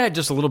know, I might add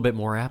just a little bit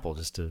more apple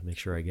just to make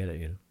sure I get it.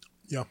 You know.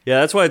 Yeah,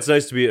 that's why it's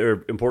nice to be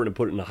important to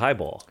put it in a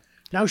highball.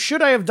 Now,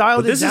 should I have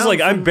dialed it down? This is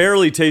like I'm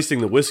barely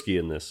tasting the whiskey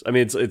in this. I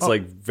mean, it's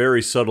like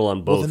very subtle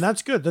on both. Well, then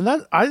that's good.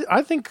 Then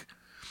I think.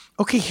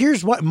 Okay,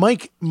 here's what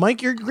Mike.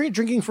 You're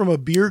drinking from a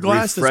beer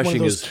glass that's one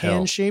of those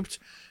can shaped,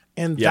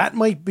 and that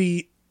might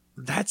be.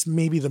 That's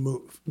maybe the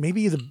move.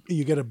 Maybe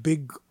you get a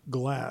big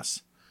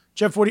glass.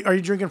 Jeff, are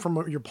you drinking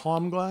from your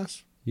palm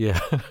glass? Yeah.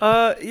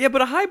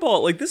 But a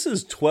highball like this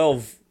is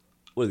 12.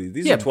 What are these?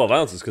 These are 12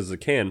 ounces because it's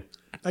a can.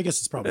 I guess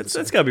it's probably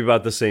that's got to be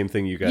about the same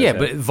thing you guys. Yeah,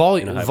 but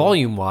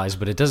volume wise,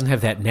 but it doesn't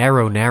have that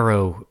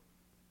narrow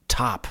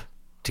top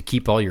to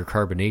keep all your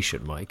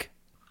carbonation, Mike.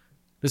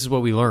 This is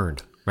what we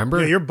learned. Remember?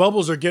 Yeah, your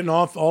bubbles are getting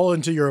off all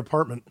into your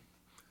apartment.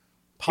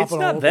 It's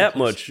not that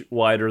much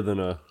wider than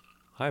a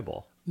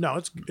highball. No,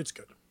 it's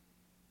good.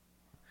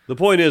 The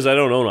point is, I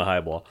don't own a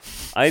highball.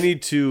 I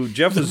need to.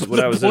 Jeff was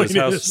when I was at his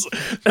house.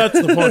 That's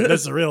the point.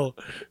 That's the real.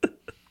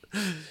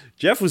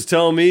 Jeff was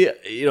telling me,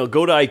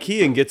 go to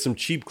IKEA and get some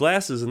cheap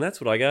glasses, and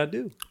that's what I got to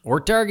do. Or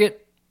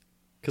Target.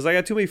 Because I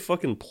got too many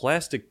fucking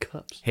plastic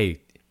cups.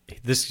 Hey, I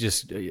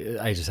just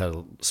had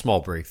a small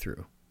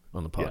breakthrough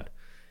on the pod. Yeah.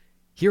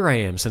 Here I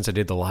am, since I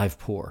did the live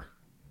pour.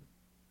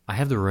 I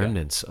have the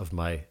remnants of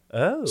my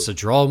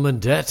Cedral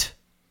Mundet.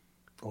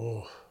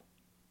 Oh.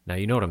 Now,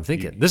 you know what I'm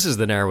thinking. This is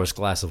the narrowest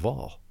glass of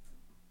all.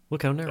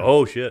 Look how narrow.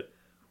 Oh, shit.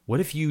 What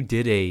if you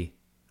did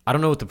I don't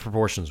know what the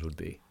proportions would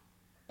be.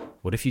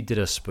 What if you did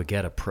a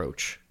spaghetti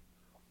approach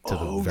to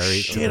the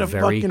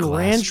very fucking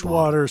ranch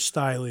water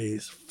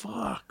stylies.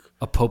 Fuck.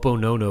 A Popo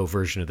No-No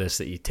version of this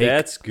that you take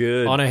That's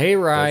good. on a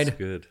hayride. That's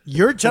good.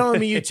 You're telling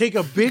me you take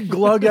a big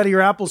glug out of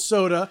your apple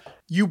soda,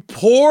 you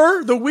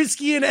pour the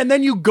whiskey in, and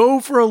then you go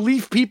for a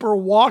leaf peeper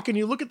walk and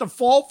you look at the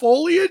fall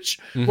foliage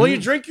while you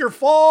drink your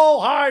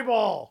fall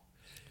highball.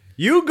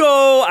 You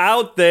go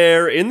out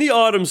there in the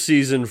autumn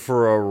season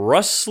for a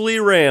rustly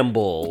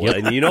ramble. Yep.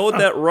 And you know what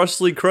that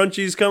rustly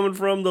crunchy's coming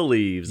from? The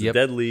leaves, the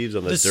dead leaves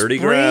on the dirty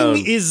ground.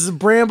 The spring is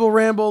bramble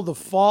ramble. The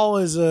fall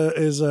is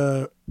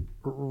a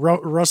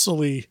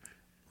rustly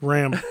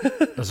ramble.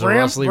 Is it a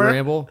rustly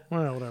ramble?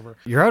 Well, whatever.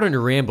 You're out on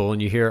your ramble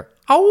and you hear,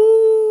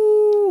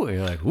 "Ow!" And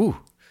you're like, "Ooh,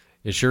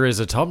 it sure is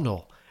a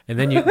tumnel." And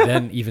then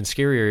then even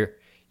scarier,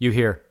 you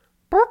hear,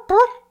 "Burp,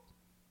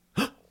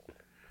 burp."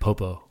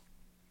 Popo.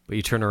 But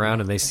you turn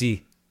around and they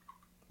see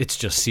it's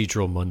just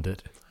Cedral Mundet.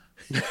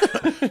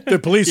 The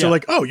police are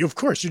like, "Oh, of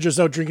course, you're just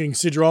out drinking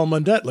Cedral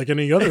Mundet like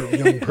any other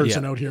young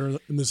person out here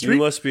in the street." You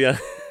must be on.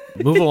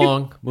 Move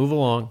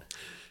along.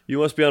 You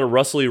must be on a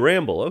rustly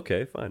ramble.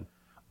 Okay, fine.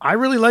 I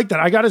really like that.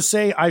 I got to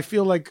say, I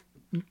feel like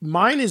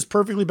mine is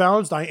perfectly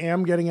balanced. I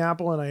am getting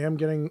apple and I am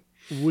getting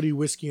woody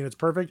whiskey, and it's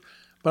perfect.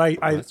 But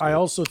I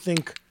also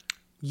think,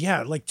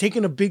 like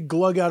taking a big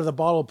glug out of the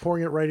bottle,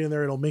 pouring it right in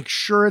there, it'll make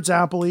sure it's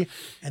appley,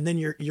 and then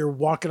you're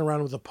walking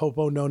around with a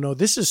Popo No-No.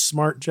 This is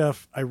smart,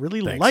 Jeff. I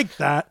really like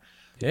that.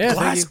 Yeah,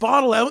 glass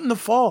bottle out in the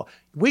fall.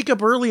 Wake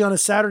up early on a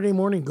Saturday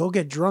morning, go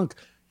get drunk.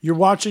 You're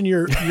watching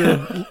your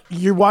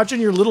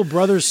little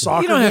brother's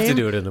soccer game. You don't have to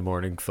do it in the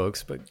morning,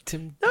 folks, but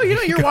Tim. No,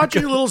 you're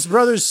watching your little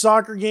brother's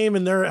soccer game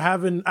and they're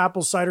having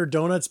apple cider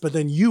donuts, but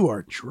then you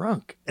are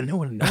drunk and no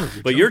one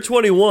knows. But you're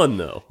 21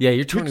 though. Yeah,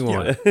 you're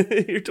 21.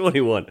 You're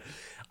 21.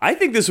 I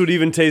think this would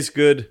even taste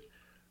good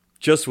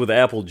just with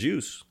apple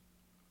juice.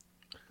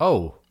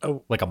 Oh,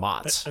 like a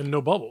Mott's. And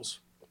no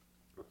bubbles.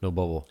 No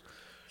bubble.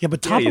 Yeah,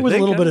 but top it with a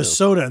little bit of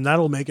soda and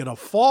that'll make it a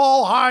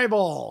fall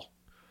highball.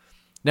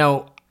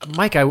 Now,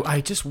 Mike,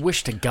 I just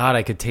wish to God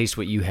I could taste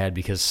what you had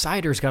because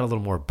cider's got a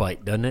little more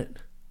bite, doesn't it?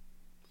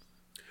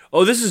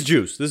 Oh, this is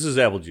juice. This is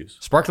apple juice.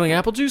 Sparkling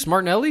apple juice?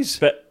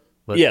 Martinelli's?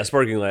 Yeah,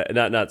 sparkling,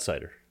 not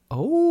cider.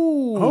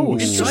 Oh,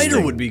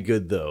 cider would be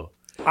good, though.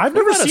 I've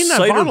never seen that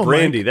cider bottle,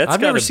 brandy. Mike. I've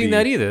never seen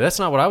that either. That's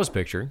not what I was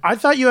picturing. I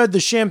thought you had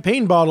the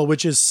champagne bottle,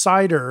 which is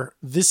cider.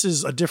 This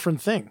is a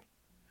different thing.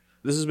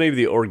 This is maybe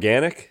the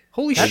organic.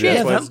 Holy Maybe shit.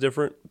 That's why it's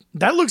different.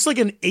 That looks like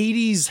an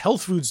 80s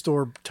health food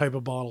store type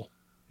of bottle.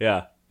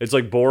 Yeah. It's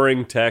like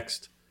boring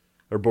text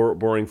or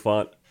boring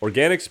font.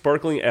 Organic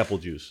sparkling apple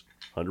juice.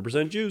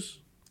 100% juice.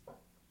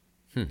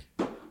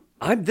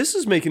 This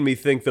is making me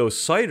think, though,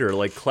 cider,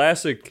 like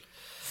classic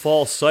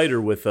fall cider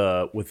with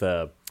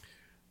a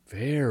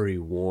very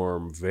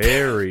warm,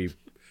 very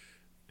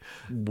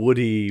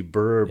woody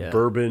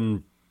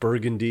bourbon,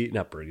 burgundy.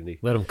 Not burgundy.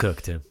 Let him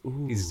cook, Tim.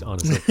 He's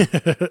honestly.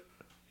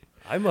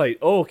 I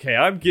might. Okay,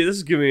 this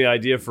is giving me an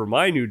idea for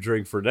my new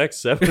drink for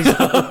next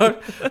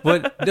episode.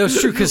 But no, it's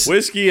true because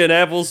whiskey and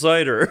apple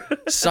cider.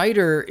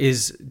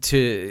 Cider's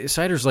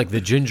like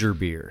the ginger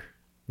beer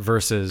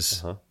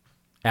versus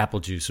apple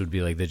juice would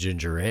be like the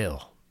ginger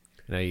ale.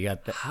 Now you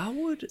got that.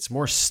 It's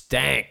more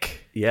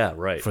stank? Yeah,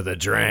 right. For the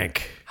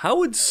drink. How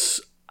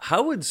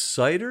would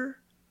cider,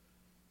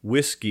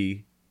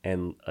 whiskey,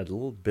 and a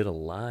little bit of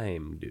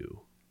lime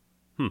do?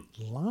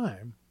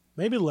 Lime.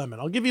 Maybe lemon.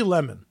 I'll give you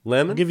lemon.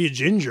 Lemon? I'll give you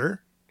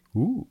ginger.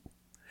 Ooh.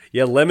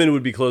 Yeah, lemon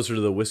would be closer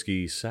to the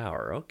whiskey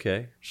sour.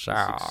 Okay.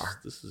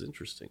 Sour. This is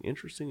interesting.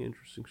 Interesting.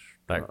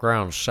 That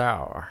ground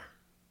sour.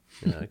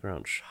 Yeah, that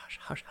ground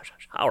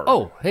sour.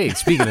 Oh, hey,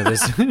 speaking of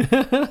this.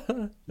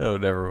 Oh,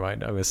 never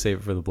mind. I'm going to save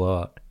it for the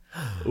blowout.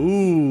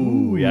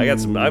 Ooh. Yeah,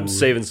 I'm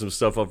saving some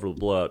stuff up for the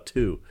blowout,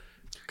 too.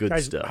 Good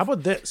Guys, stuff. how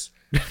about this?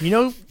 You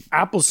know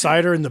apple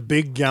cider in the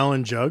big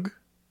gallon jug?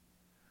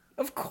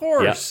 Of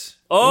course.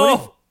 Yeah.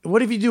 Oh!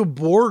 What if you do a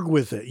Borg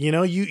with it? You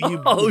know,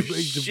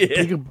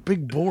 shit.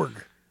 Big Borg.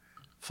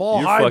 Fall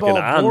You're highball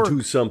fucking Borg.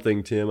 onto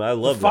something, Tim. I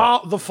love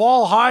that. The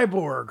fall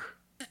highborg.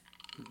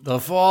 The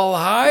fall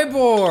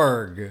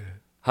highborg.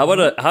 How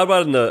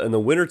about in the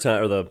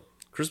wintertime or the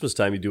Christmas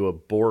time you do a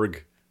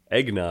Borg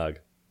eggnog?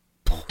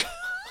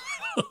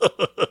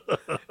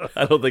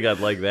 I don't think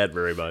I'd like that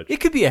very much. It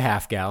could be a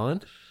half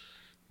gallon.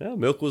 Yeah,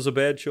 milk was a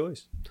bad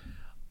choice.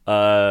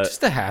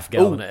 Just a half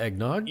gallon of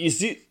eggnog. You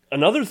see,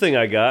 another thing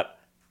I got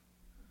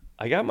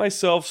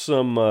myself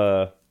some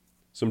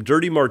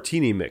dirty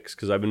martini mix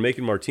because I've been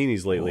making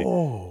martinis lately.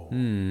 Oh.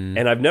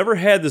 And I've never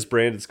had this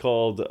brand. It's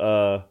called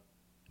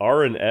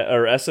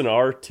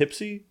S&R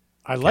Tipsy.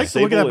 I like the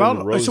look of that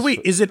bottle. So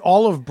wait, is it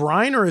olive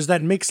brine or is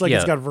that mixed like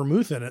it's got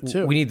vermouth in it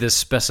too? We need to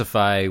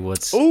specify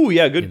what's. Oh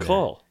yeah, good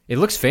call. It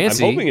looks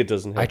fancy. I'm hoping it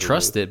doesn't have I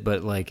trust it,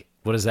 but like,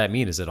 what does that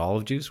mean? Is it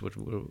olive juice?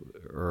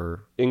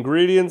 Or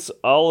ingredients: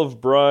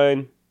 olive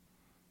brine,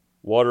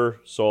 water,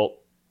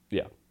 salt.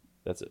 Yeah,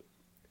 that's it.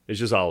 It's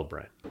just olive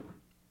brine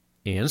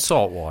and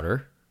salt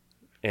water.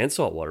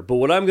 But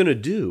what I'm gonna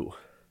do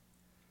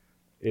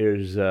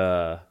is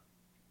for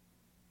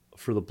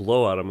the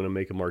blowout, I'm gonna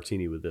make a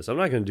martini with this. I'm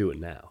not gonna do it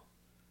now.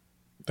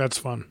 That's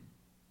fun.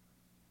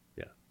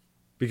 Yeah,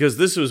 because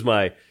this was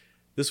my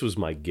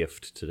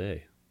gift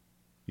today.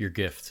 Your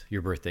gift,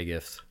 your birthday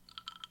gift.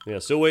 Yeah,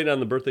 still waiting on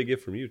the birthday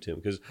gift from you, Tim,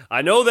 because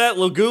I know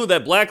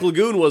that black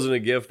lagoon wasn't a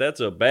gift. That's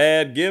a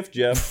bad gift,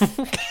 Jeff.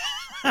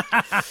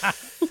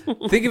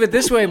 Think of it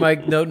this way,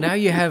 Mike. No, now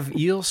you have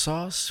eel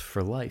sauce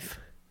for life.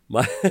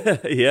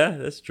 Yeah,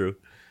 that's true.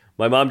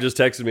 My mom just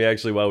texted me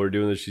actually while we were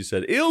doing this. She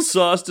said, "Eel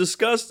sauce,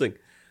 disgusting."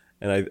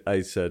 And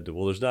I said,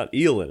 well, there's not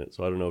eel in it,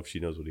 so I don't know if she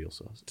knows what eel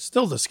sauce is.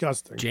 Still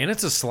disgusting.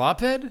 Janet's a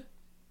slophead?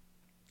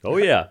 Oh,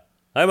 yeah.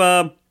 Hi,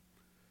 Mom.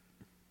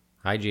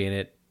 Hi,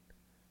 Janet.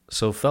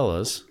 So,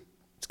 fellas,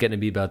 it's getting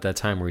to be about that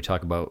time where we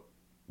talk about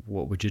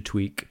what would you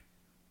tweak.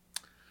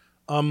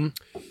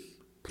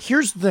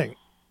 Here's the thing.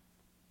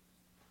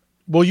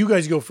 Well, you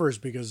guys go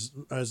first because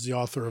as the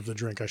author of the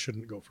drink, I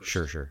shouldn't go first.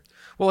 Sure.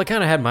 Well, I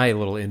kind of had my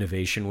little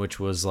innovation, which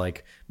was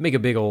like make a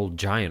big old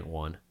giant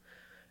one.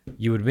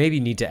 You would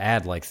maybe need to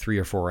add like 3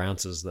 or 4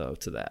 ounces, though,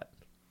 to that.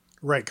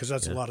 Right, because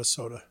that's a lot of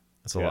soda.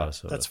 That's a lot of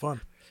soda. That's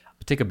fun.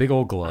 Take a big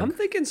old glug. I'm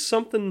thinking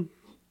something.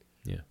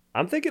 Yeah.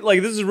 I'm thinking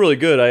like this is really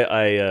good.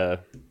 I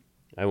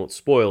won't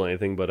spoil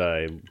anything, but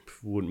I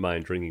wouldn't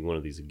mind drinking one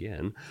of these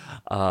again.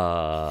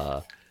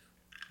 But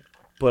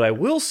I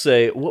will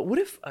say, what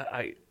if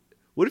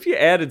What if you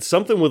added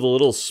something with a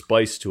little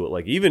spice to it,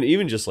 like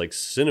even just like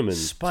cinnamon,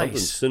 something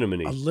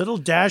cinnamony, a little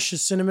dash of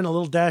cinnamon, a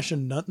little dash of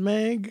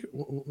nutmeg.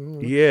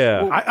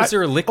 Yeah, is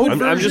there a liquid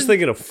version? I'm just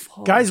thinking of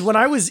guys. When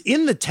I was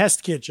in the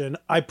test kitchen,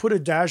 I put a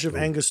dash of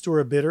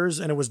Angostura bitters,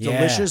 and it was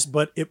delicious.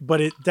 But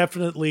it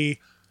definitely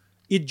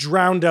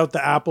drowned out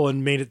the apple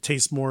and made it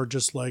taste more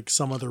just like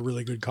some other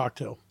really good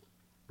cocktail.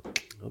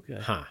 Okay.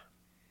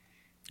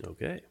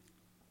 Okay.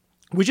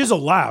 Which is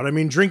allowed. I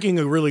mean, drinking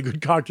a really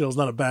good cocktail is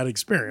not a bad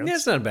experience. Yeah,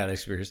 it's not a bad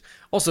experience.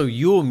 Also,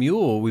 Yule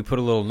Mule, we put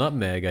a little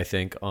nutmeg, I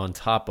think, on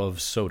top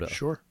of soda.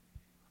 Sure.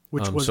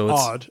 Which was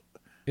odd.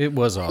 It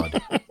was odd.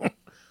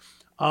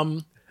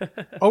 Oh,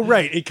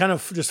 right. It kind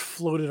of just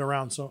floated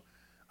around. So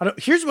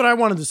here's what I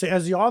wanted to say.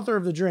 As the author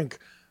of the drink,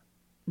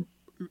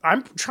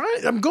 I'm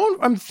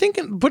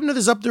thinking, putting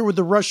this up there with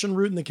the Russian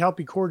root and the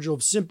Calpi cordial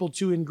of simple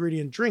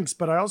 2-ingredient drinks.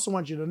 But I also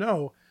want you to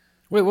know.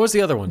 Wait, what was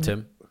the other one,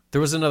 Tim? There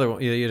was another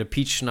one. You had a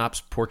peach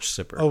schnapps porch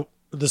sipper. Oh,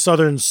 the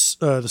Southern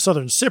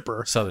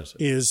Sipper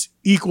is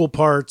equal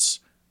parts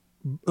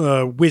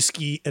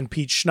whiskey and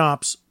peach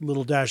schnapps,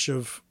 little dash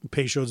of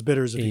Peychaud's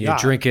bitters. If you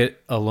drink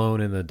it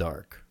alone in the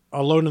dark.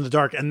 Alone in the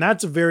dark. And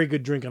that's a very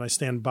good drink, and I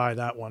stand by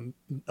that one.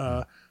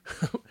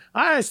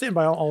 I stand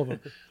by all of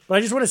them. But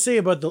I just want to say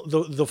about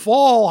the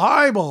fall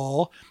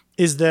highball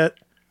is that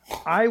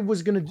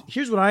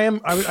here's what I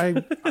am.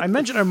 I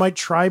mentioned I might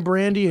try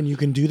brandy, and you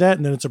can do that,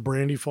 and then it's a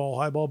brandy fall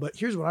highball. But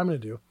here's what I'm going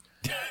to do.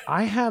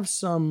 I have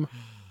some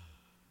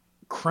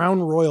Crown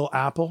Royal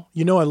apple.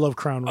 You know I love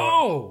Crown Royal.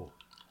 Oh!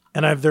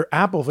 And I have their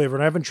apple flavor,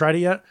 and I haven't tried it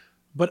yet.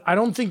 But I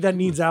don't think that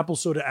needs apple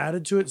soda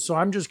added to it, so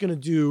I'm just going to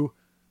do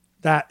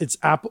that. It's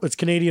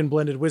Canadian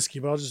blended whiskey,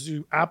 but I'll just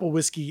do apple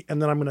whiskey, and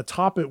then I'm going to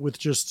top it with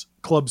just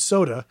club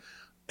soda,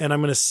 and I'm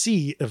going to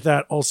see if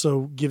that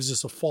also gives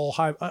us a fall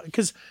high.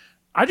 Because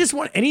I just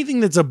want anything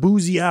that's a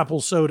boozy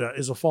apple soda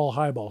is a fall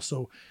highball.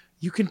 So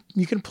you can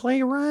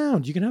play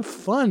around, you can have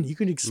fun, you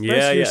can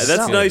express yourself. Yeah,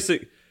 that's nice.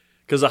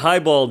 Because a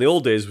highball in the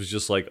old days was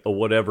just like a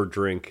whatever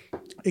drink.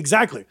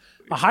 Exactly.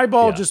 A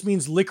highball just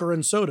means liquor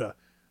and soda.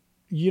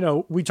 You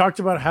know, we talked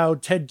about how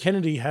Ted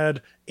Kennedy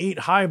had 8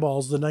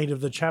 highballs the night of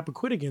the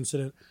Chappaquiddick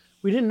incident.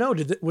 We didn't know.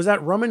 Was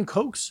that rum and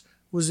cokes?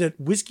 Was it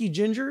whiskey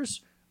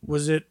gingers?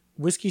 Was it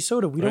whiskey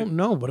soda? We don't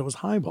know, but it was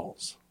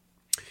highballs.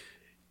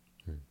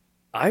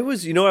 I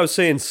was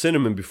saying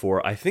cinnamon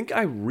before. I think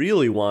I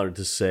really wanted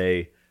to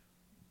say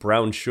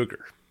brown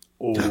sugar.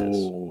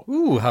 Oh,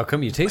 ooh! How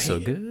come you taste so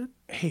good?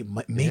 Hey,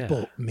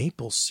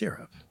 maple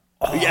syrup.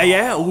 Oh.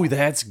 Yeah. Ooh,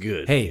 that's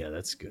good. Hey, yeah,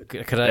 that's good.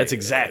 That's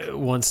exactly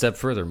one step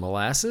further.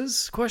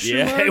 Molasses?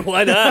 Question mark? Yeah,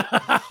 why not?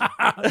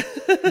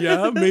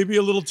 Yeah, maybe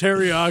a little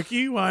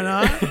teriyaki. Why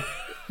not?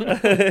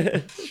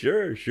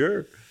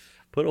 Sure.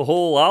 Put a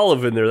whole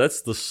olive in there.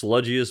 That's the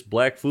sludgiest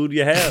black food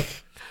you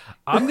have.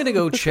 I'm going to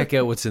go check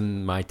out what's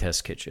in my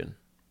test kitchen,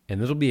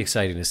 and it'll be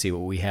exciting to see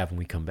what we have when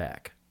we come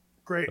back.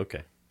 Great.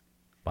 Okay.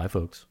 Bye,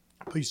 folks.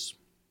 Peace.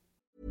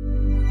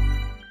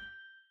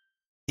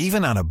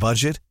 Even on a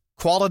budget,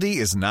 quality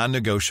is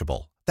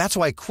non-negotiable. That's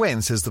why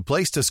Quince is the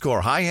place to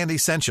score high-end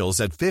essentials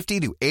at 50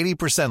 to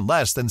 80%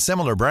 less than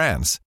similar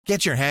brands.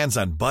 Get your hands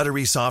on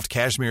buttery soft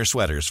cashmere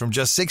sweaters from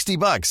just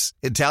 $60,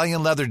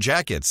 Italian leather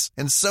jackets,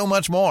 and so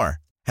much more.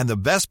 And the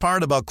best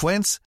part about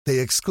Quince, they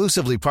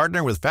exclusively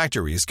partner with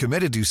factories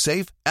committed to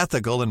safe,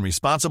 ethical, and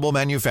responsible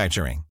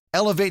manufacturing.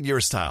 Elevate your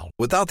style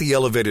without the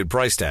elevated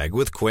price tag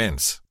with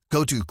Quince.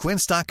 Go to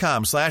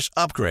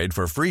quince.com/upgrade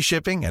for free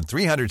shipping and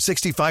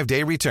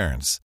 365-day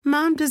returns.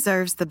 Mom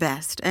deserves the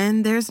best,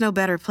 and there's no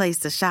better place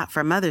to shop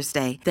for Mother's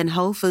Day than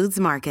Whole Foods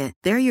Market.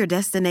 They're your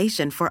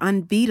destination for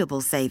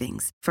unbeatable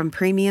savings, from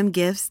premium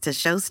gifts to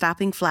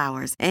show-stopping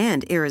flowers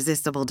and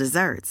irresistible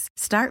desserts.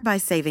 Start by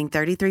saving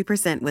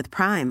 33% with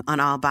Prime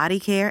on all body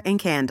care and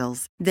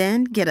candles.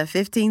 Then get a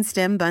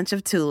 15-stem bunch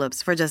of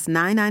tulips for just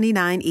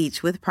 $9.99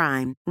 each with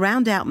Prime.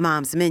 Round out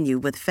Mom's menu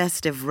with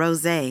festive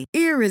rosé,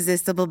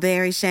 irresistible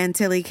berry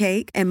chantilly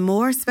cake, and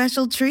more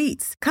special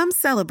treats. Come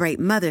celebrate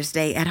Mother's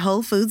Day at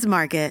Whole Foods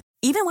Market.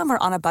 Even when we're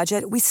on a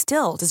budget, we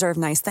still deserve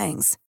nice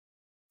things.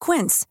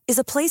 Quince is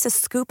a place to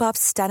scoop up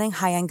stunning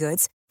high-end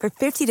goods for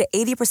 50 to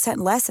 80%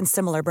 less than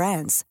similar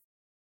brands.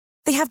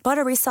 They have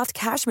buttery soft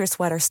cashmere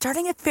sweaters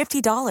starting at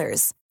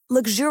 $50,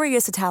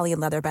 luxurious Italian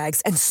leather bags,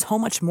 and so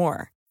much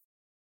more.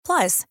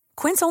 Plus,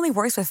 Quince only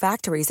works with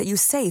factories that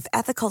use safe,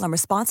 ethical, and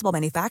responsible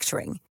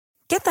manufacturing.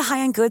 Get the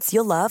high-end goods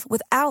you'll love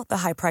without the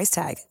high price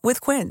tag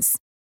with Quince.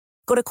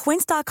 Go to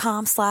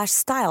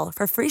quince.com/style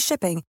for free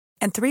shipping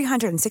and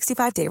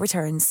 365-day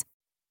returns.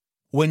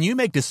 When you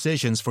make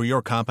decisions for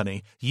your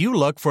company, you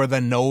look for the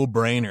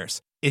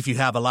no-brainers. If you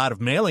have a lot of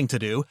mailing to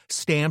do,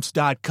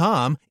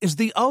 Stamps.com is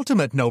the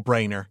ultimate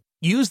no-brainer.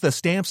 Use the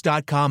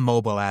Stamps.com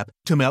mobile app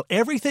to mail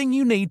everything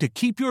you need to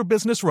keep your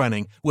business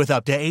running with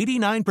up to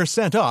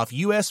 89% off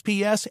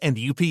USPS and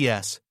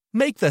UPS.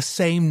 Make the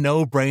same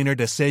no-brainer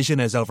decision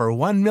as over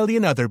 1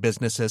 million other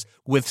businesses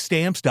with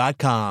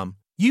Stamps.com.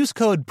 Use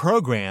code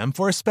PROGRAM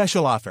for a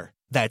special offer.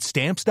 That's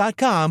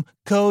Stamps.com,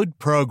 code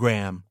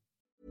PROGRAM.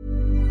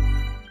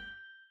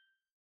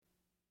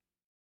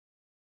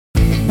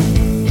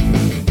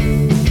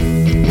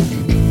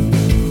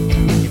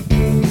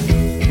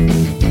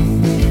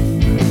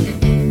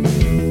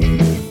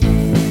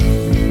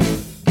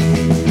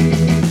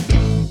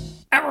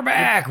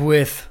 back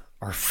with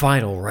our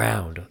final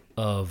round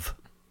of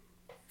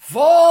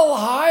Fall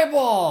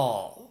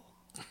Highball.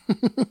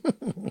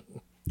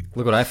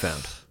 Look what I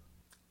found.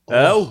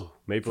 Oh,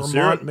 maple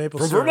Vermont syrup. maple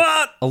From syrup.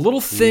 Vermont. A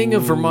little thing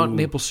of Vermont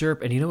maple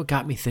syrup. And you know what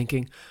got me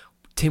thinking?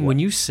 Tim, when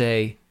you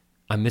say,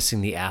 I'm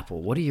missing the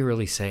apple, what are you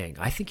really saying?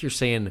 I think you're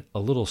saying a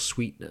little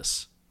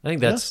sweetness. I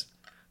think that's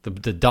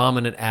the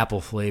dominant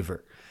apple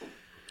flavor.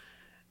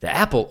 The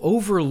apple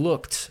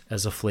overlooked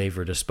as a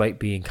flavor despite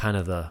being kind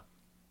of the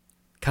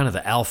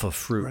alpha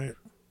fruit. Right.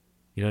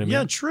 You know what I mean?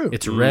 Yeah, true.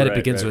 It's red. Right, it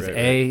begins right, with right,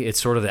 A.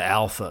 It's sort of the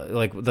alpha.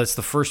 Like, that's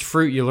the first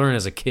fruit you learn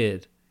as a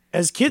kid.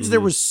 As kids,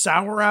 there was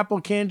sour apple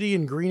candy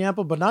and green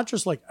apple, but not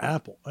just like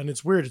apple. And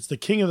it's weird. It's the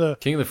king of the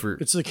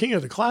fruit. It's the king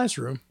of the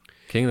classroom.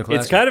 King of the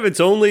classroom. It's kind of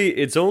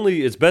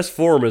its best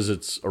form is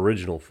its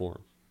original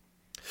form.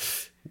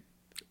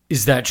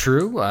 Is that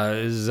true?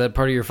 Is that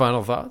part of your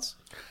final thoughts?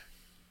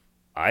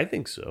 I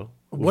think so.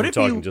 What We're if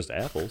talking you- just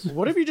apples?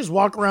 What if you just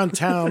walk around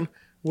town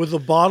with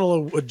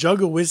a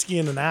jug of whiskey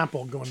and an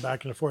apple going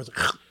back and forth?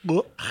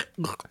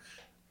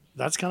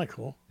 That's kind of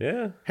cool.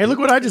 Yeah. Hey, look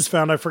what I just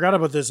found. I forgot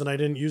about this and I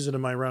didn't use it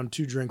in my round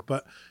 2 drink,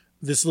 but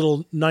this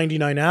little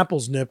 99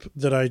 apples nip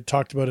that I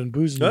talked about in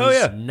Booze News. Oh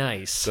yeah,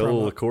 Nice. the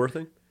little liqueur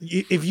thing.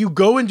 If you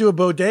go into a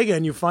bodega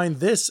and you find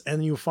this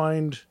and you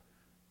find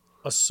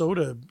a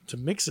soda to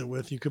mix it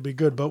with, you could be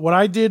good. But what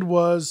I did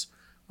was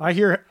I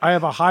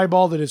have a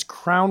highball that is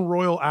Crown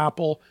Royal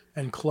apple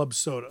and club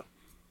soda.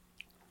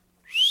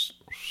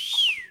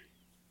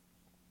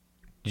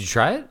 Did you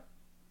try it?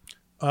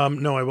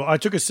 No, I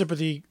took a sip of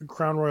the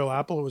Crown Royal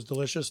apple. It was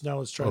delicious. Now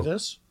let's try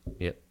this.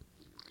 Yep.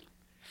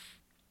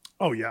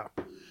 Oh yeah,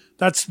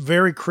 that's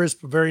very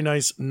crisp, very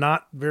nice,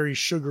 not very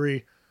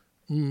sugary.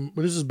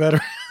 But this is better.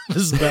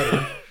 This is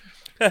better.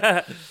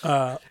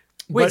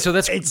 Wait, but so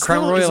that's it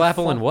Crown still is Royal a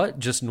apple fun- and what?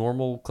 Just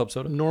normal club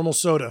soda? Normal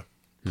soda,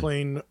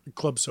 plain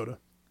club soda.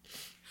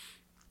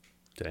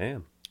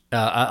 Damn.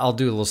 I'll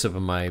do a little sip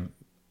of my.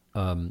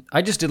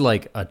 I just did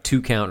like a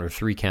 2 count or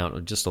 3 count,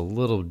 with just a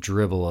little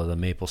dribble of the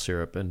maple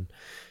syrup, and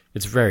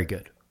it's very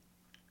good.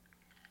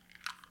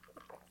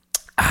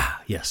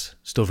 Ah, yes,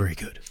 still very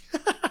good.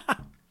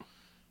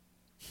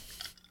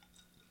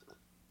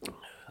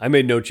 I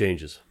made no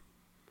changes.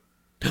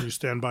 You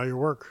stand by your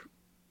work.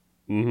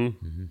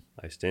 Mm-hmm.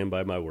 I stand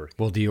by my work.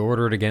 Well, do you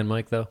order it again,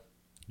 Mike? Though.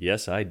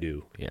 Yes, I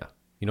do. Yeah.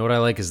 You know what I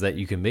like is that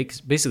you can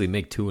basically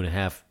make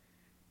 2.5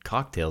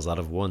 cocktails out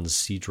of one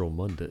Cedral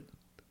Mundit.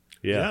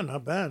 Yeah,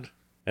 not bad.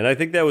 And I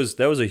think that was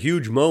a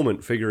huge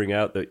moment figuring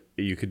out that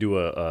you could do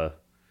a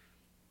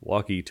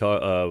walkie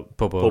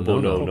Popo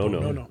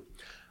no.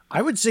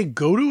 I would say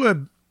go to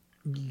a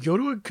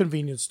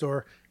convenience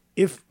store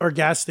or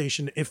gas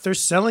station if they're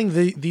selling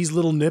these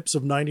little nips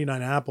of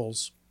 99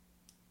 apples.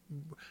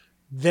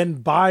 Then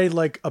buy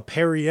like a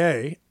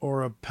Perrier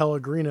or a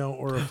Pellegrino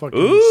or a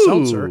fucking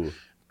seltzer.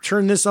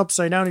 Turn this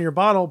upside down in your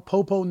bottle.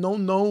 Popo,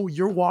 no,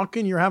 you're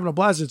walking, you're having a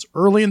blast. It's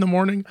early in the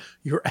morning.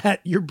 You're at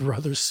your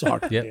brother's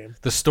soccer game.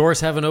 The stores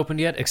haven't opened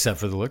yet, except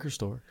for the liquor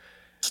store.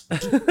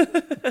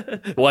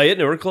 Why it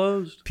never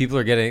closed? People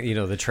are getting,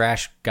 the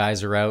trash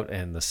guys are out,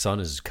 and the sun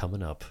is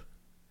coming up.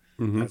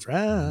 Mm-hmm. That's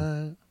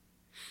right.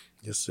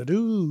 Yes, I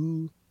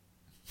do.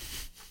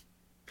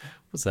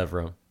 What's that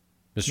from?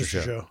 Mr.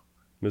 Show.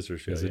 Mr.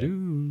 Show. Yes, I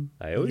do.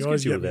 I always You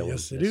get you get with that me. one.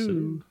 Yes, I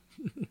do.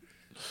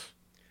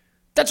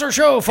 That's our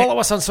show. Follow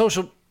us on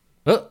social.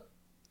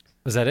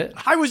 Was that it?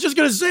 I was just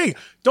going to say,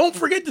 don't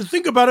forget to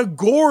think about a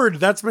gourd.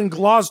 That's been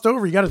glossed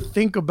over. You got to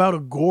think about a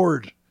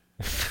gourd.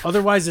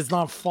 Otherwise, it's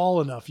not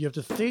fall enough. You have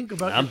to think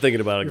about I'm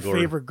thinking about a your gourd.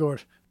 favorite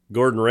gourd.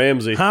 Gordon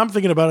Ramsay. I'm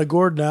thinking about a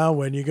gourd now.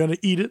 When you're going to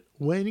eat it.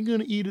 When you're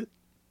going to eat it.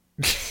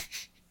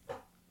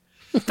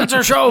 That's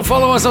our show.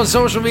 Follow us on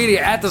social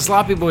media at The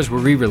Sloppy Boys,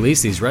 where we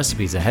release these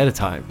recipes ahead of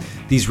time.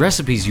 These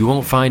recipes you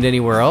won't find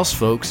anywhere else,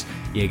 folks.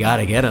 You got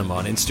to get them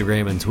on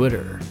Instagram and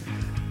Twitter.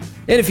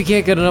 And if you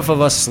can't get enough of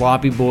us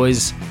Sloppy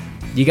Boys,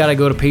 you got to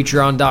go to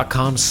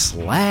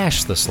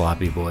patreon.com/The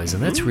Sloppy Boys,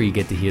 and that's where you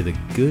get to hear the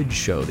good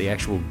show, the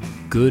actual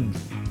good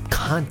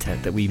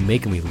content that we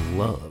make and we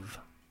love.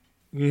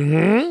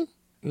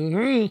 Mm-hmm.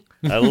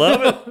 Mm-hmm. I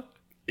love it.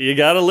 You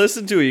got to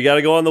listen to it. You got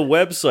to go on the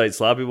website,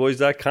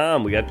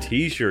 sloppyboys.com. We got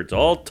t-shirts,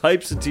 all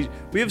types of t-shirts.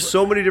 We have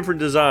so many different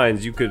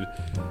designs. You could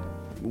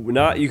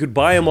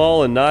buy them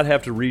all and not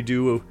have to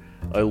redo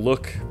a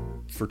look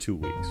for 2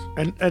 weeks.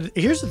 And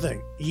here's the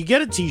thing: you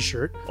get a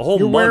T-shirt, a whole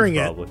you're month, wearing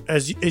probably. it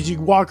as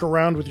you walk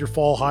around with your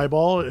fall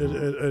highball.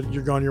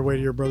 You're on your way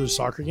to your brother's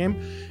soccer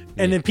game,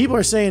 and then people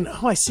are saying,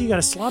 "Oh, I see you got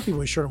a Sloppy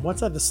Boys shirt.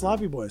 What's that? The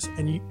Sloppy Boys?"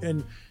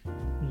 And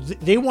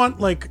they want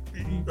like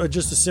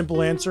just a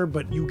simple answer,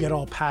 but you get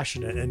all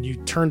passionate and you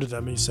turn to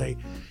them and you say,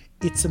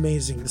 "It's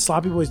amazing. The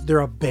Sloppy Boys, they're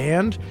a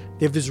band.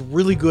 They have this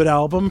really good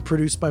album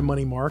produced by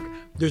Money Mark.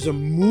 There's a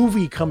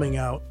movie coming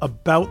out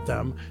about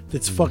them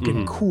that's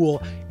fucking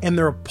cool. And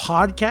they're a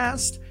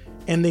podcast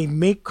and they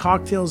make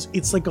cocktails.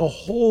 It's like a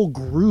whole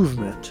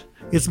groovement.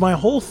 It's my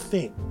whole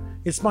thing.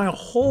 It's my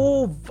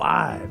whole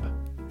vibe."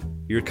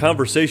 Your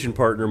conversation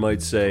partner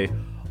might say,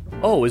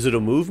 "Oh, is it a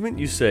movement?"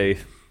 You say,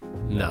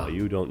 "No,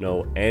 you don't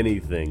know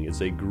anything.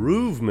 It's a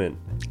groovement."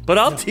 But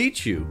I'll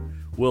teach you.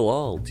 We'll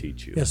all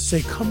teach you. Yes,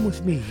 say, come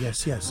with me.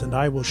 Yes, yes, and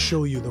I will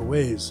show you the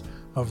ways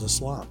of the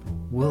slop.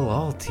 We'll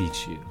all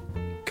teach you.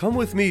 Come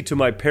with me to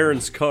my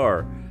parents'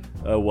 car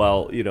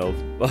while,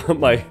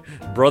 my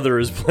brother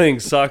is playing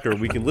soccer.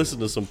 We can listen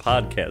to some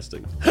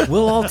podcasting.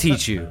 We'll all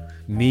teach you.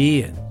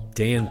 Me and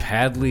Dan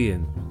Padley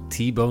and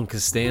T-Bone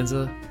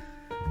Costanza.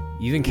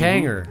 Even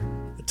Kanger.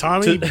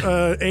 Tommy,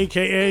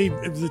 a.k.a.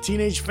 the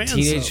Teenage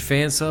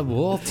Fan Sub.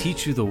 We'll all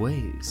teach you the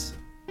ways.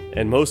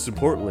 And most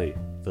importantly,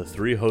 the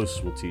three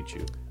hosts will teach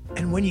you.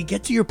 And when you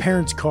get to your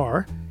parents'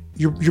 car,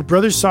 your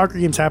brother's soccer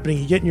game's happening,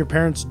 you get in your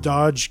parents'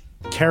 Dodge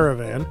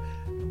Caravan,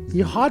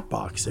 you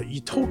hotbox it,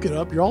 you toke it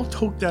up, you're all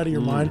toked out of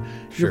your mind.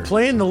 Sure. You're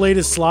playing the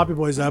latest Sloppy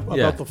Boys app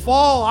about the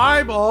fall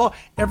highball.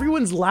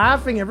 Everyone's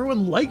laughing,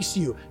 everyone likes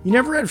you. You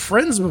never had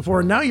friends before,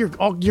 and now you're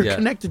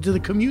connected to the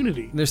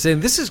community. And they're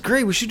saying, this is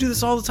great, we should do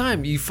this all the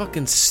time. You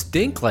fucking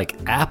stink like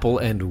apple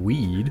and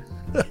weed.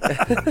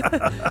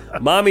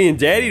 Mommy and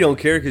Daddy don't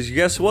care because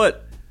guess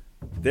what?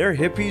 They're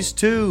hippies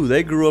too.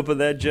 They grew up in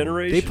that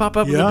generation. They pop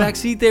up in the back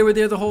seat. They were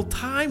there the whole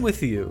time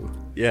with you.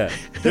 Yeah,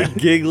 they're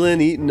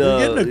giggling, eating.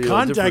 They're getting a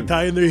contact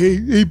high, and they're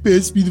hey,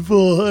 pass me the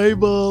full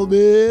highball,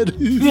 man.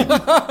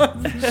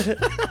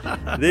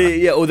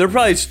 They're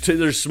probably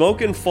they're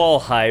smoking fall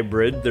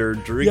hybrid. They're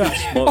drinking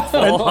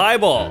fall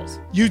highballs.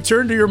 You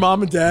turn to your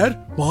mom and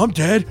dad. Mom,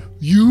 Dad,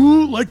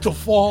 you like the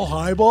fall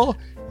highball?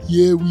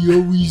 Yeah, we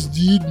always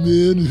did,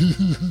 man.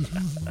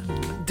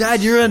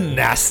 Dad, you're a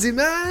nasty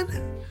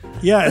man.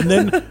 Yeah, and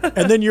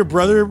then your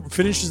brother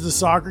finishes the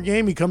soccer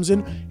game. He comes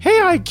in.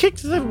 Hey, I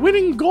kicked the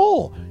winning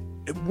goal.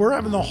 We're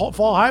having the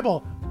fall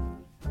highball.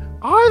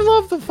 I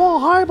love the fall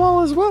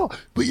highball as well,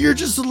 but you're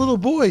just a little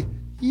boy.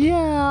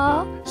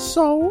 Yeah,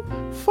 so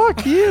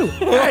fuck you.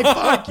 Hey,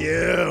 fuck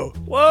you.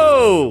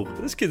 Whoa,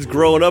 this kid's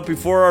growing up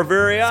before our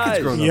very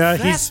eyes. Yeah,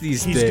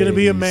 he's gonna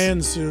be a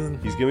man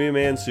soon. He's gonna be a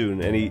man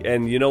soon,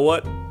 and you know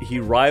what? He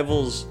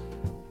rivals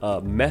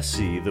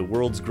Messi, the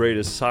world's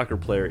greatest soccer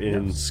player,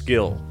 in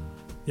skill.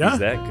 Yeah, he's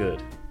that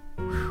good.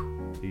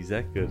 He's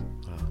that good.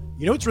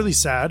 You know what's really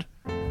sad?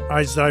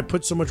 I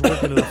put so much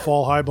work into the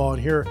fall highball,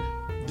 and here,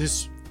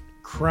 this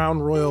Crown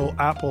Royal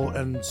apple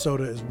and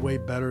soda is way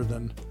better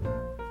than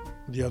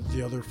the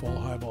other fall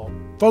highball.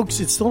 Folks,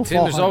 it's still a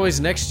fall there's highball. Always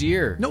next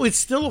year. No, it's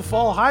still a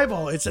fall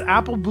highball. It's an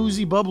apple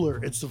boozy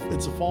bubbler. It's a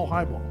fall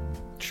highball.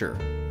 Sure.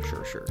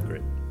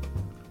 Great.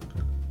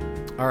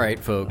 All right,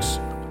 folks.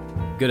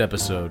 Good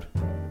episode.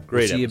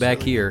 Great See you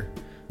back here.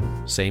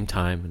 Same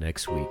time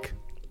next week.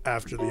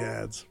 After the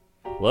ads.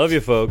 Love you,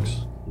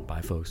 folks.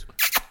 Bye, folks.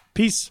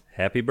 Peace.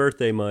 Happy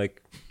birthday,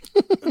 Mike.